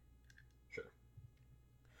style. Sure.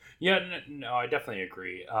 Yeah, no, I definitely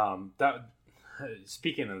agree.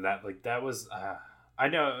 Speaking of that, like that was, I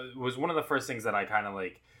know it was one of the first things that I kind of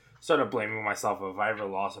like started blaming myself if I ever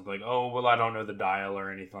lost. I'd be like, oh, well, I don't know the dial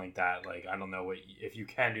or anything like that. Like, I don't know if you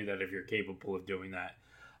can do that, if you're capable of doing that.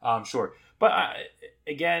 Sure. But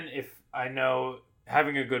again, if I know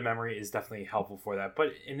having a good memory is definitely helpful for that.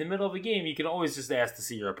 But in the middle of a game, you can always just ask to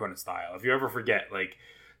see your opponent's dial. If you ever forget, like,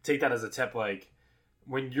 take that as a tip. Like,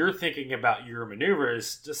 when you're thinking about your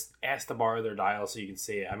maneuvers, just ask to borrow their dial so you can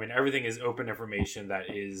see it. I mean, everything is open information that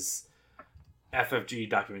is FFG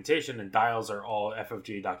documentation, and dials are all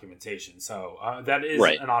FFG documentation. So that is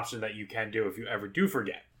an option that you can do if you ever do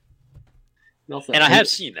forget. And I have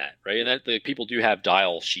seen that, right? And that the people do have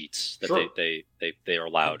dial sheets that they are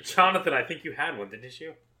allowed. Jonathan, I think you had one, didn't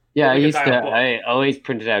you? Yeah, I always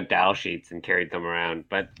printed out dial sheets and carried them around.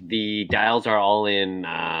 But the dials are all in,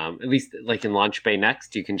 at least like in Launch Bay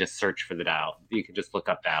Next, you can just search for the dial. You can just look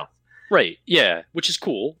up dials. Right. Yeah, which is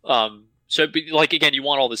cool. So, like again, you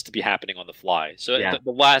want all this to be happening on the fly. So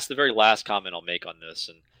the very last comment I'll make on this,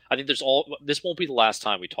 and I think this won't be the last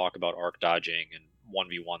time we talk about arc dodging and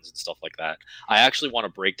 1v1s and stuff like that. I actually want to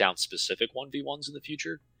break down specific 1v1s in the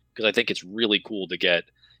future because I think it's really cool to get,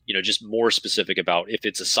 just more specific about if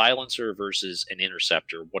it's a silencer versus an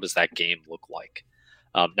interceptor, what does that game look like?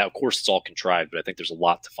 Now, of course, it's all contrived, but I think there's a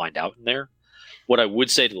lot to find out in there. What I would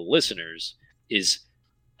say to the listeners is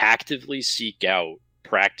actively seek out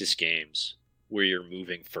practice games where you're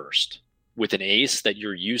moving first with an ace that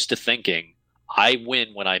you're used to thinking, I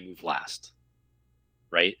win when I move last,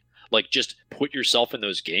 right? Like just put yourself in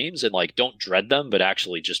those games and like don't dread them, but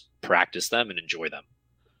actually just practice them and enjoy them.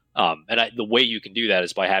 The way you can do that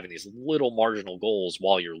is by having these little marginal goals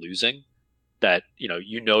while you're losing that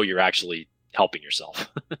you're actually helping yourself.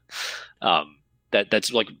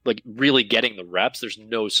 That's like really getting the reps. There's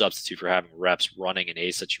no substitute for having reps running an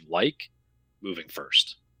ace that you like, moving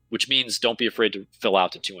first, which means don't be afraid to fill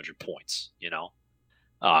out to 200 points.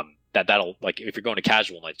 That'll, like, if you're going to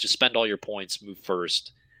casual nights, just spend all your points, move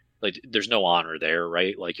first. Like, there's no honor there,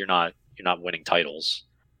 right? Like, you're not winning titles.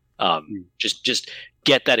 Just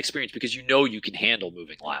get that experience because you can handle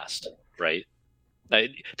moving last, right?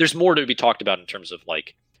 There's more to be talked about in terms of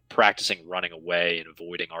like practicing running away and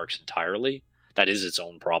avoiding arcs entirely. That is its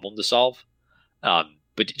own problem to solve.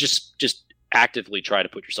 But just actively try to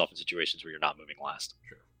put yourself in situations where you're not moving last.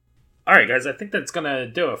 Sure. All right, guys, I think that's going to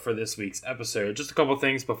do it for this week's episode. Just a couple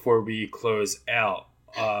things before we close out.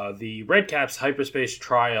 The Red Caps Hyperspace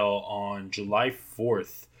Trial on July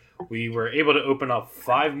 4th. We were able to open up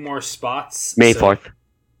 5 more spots. May 4th.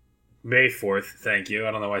 May 4th, thank you.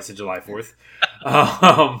 I don't know why I said July 4th.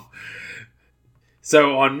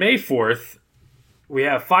 So on May 4th, we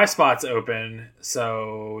have 5 spots open,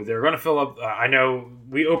 so they're going to fill up. I know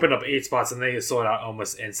we opened up 8 spots and they sold out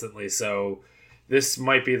almost instantly, so this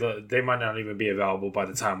might be they might not even be available by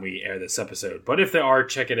the time we air this episode. But if they are,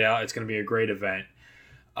 check it out. It's going to be a great event.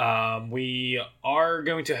 We are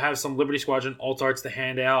going to have some Liberty Squadron alt arts to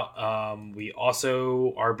hand out. We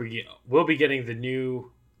also will be getting the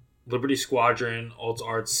new Liberty Squadron alt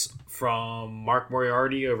arts from Mark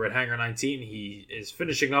Moriarty over at Hangar 19. He is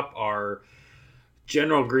finishing up our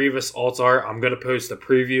General Grievous alt art. I'm going to post a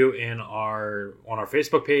preview on our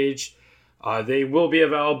Facebook page. They will be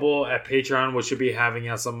available at Patreon, which should be having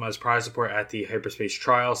out some as prize support at the Hyperspace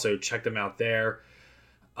Trial, so check them out there.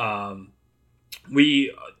 I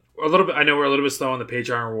know we're a little bit slow on the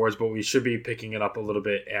Patreon rewards, but we should be picking it up a little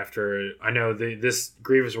bit after. I know this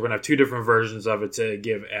Grievous, we're going to have 2 different versions of it to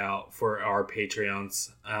give out for our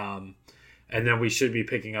Patreons. And then we should be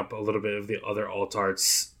picking up a little bit of the other alt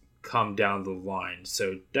arts come down the line.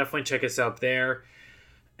 So definitely check us out there.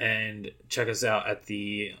 And check us out at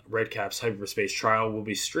the Red Caps Hyperspace Trial. We'll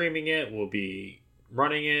be streaming it. We'll be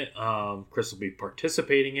running it. Chris will be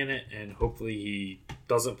participating in it. And hopefully he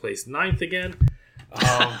doesn't place 9th again.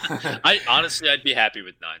 I'd be happy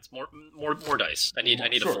with 9s. More dice. I need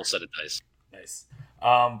a full set of dice. Nice.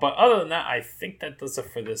 But other than that, I think that does it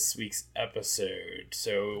for this week's episode.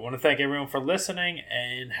 So I want to thank everyone for listening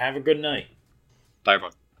and have a good night. Bye,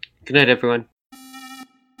 everyone. Good night, everyone.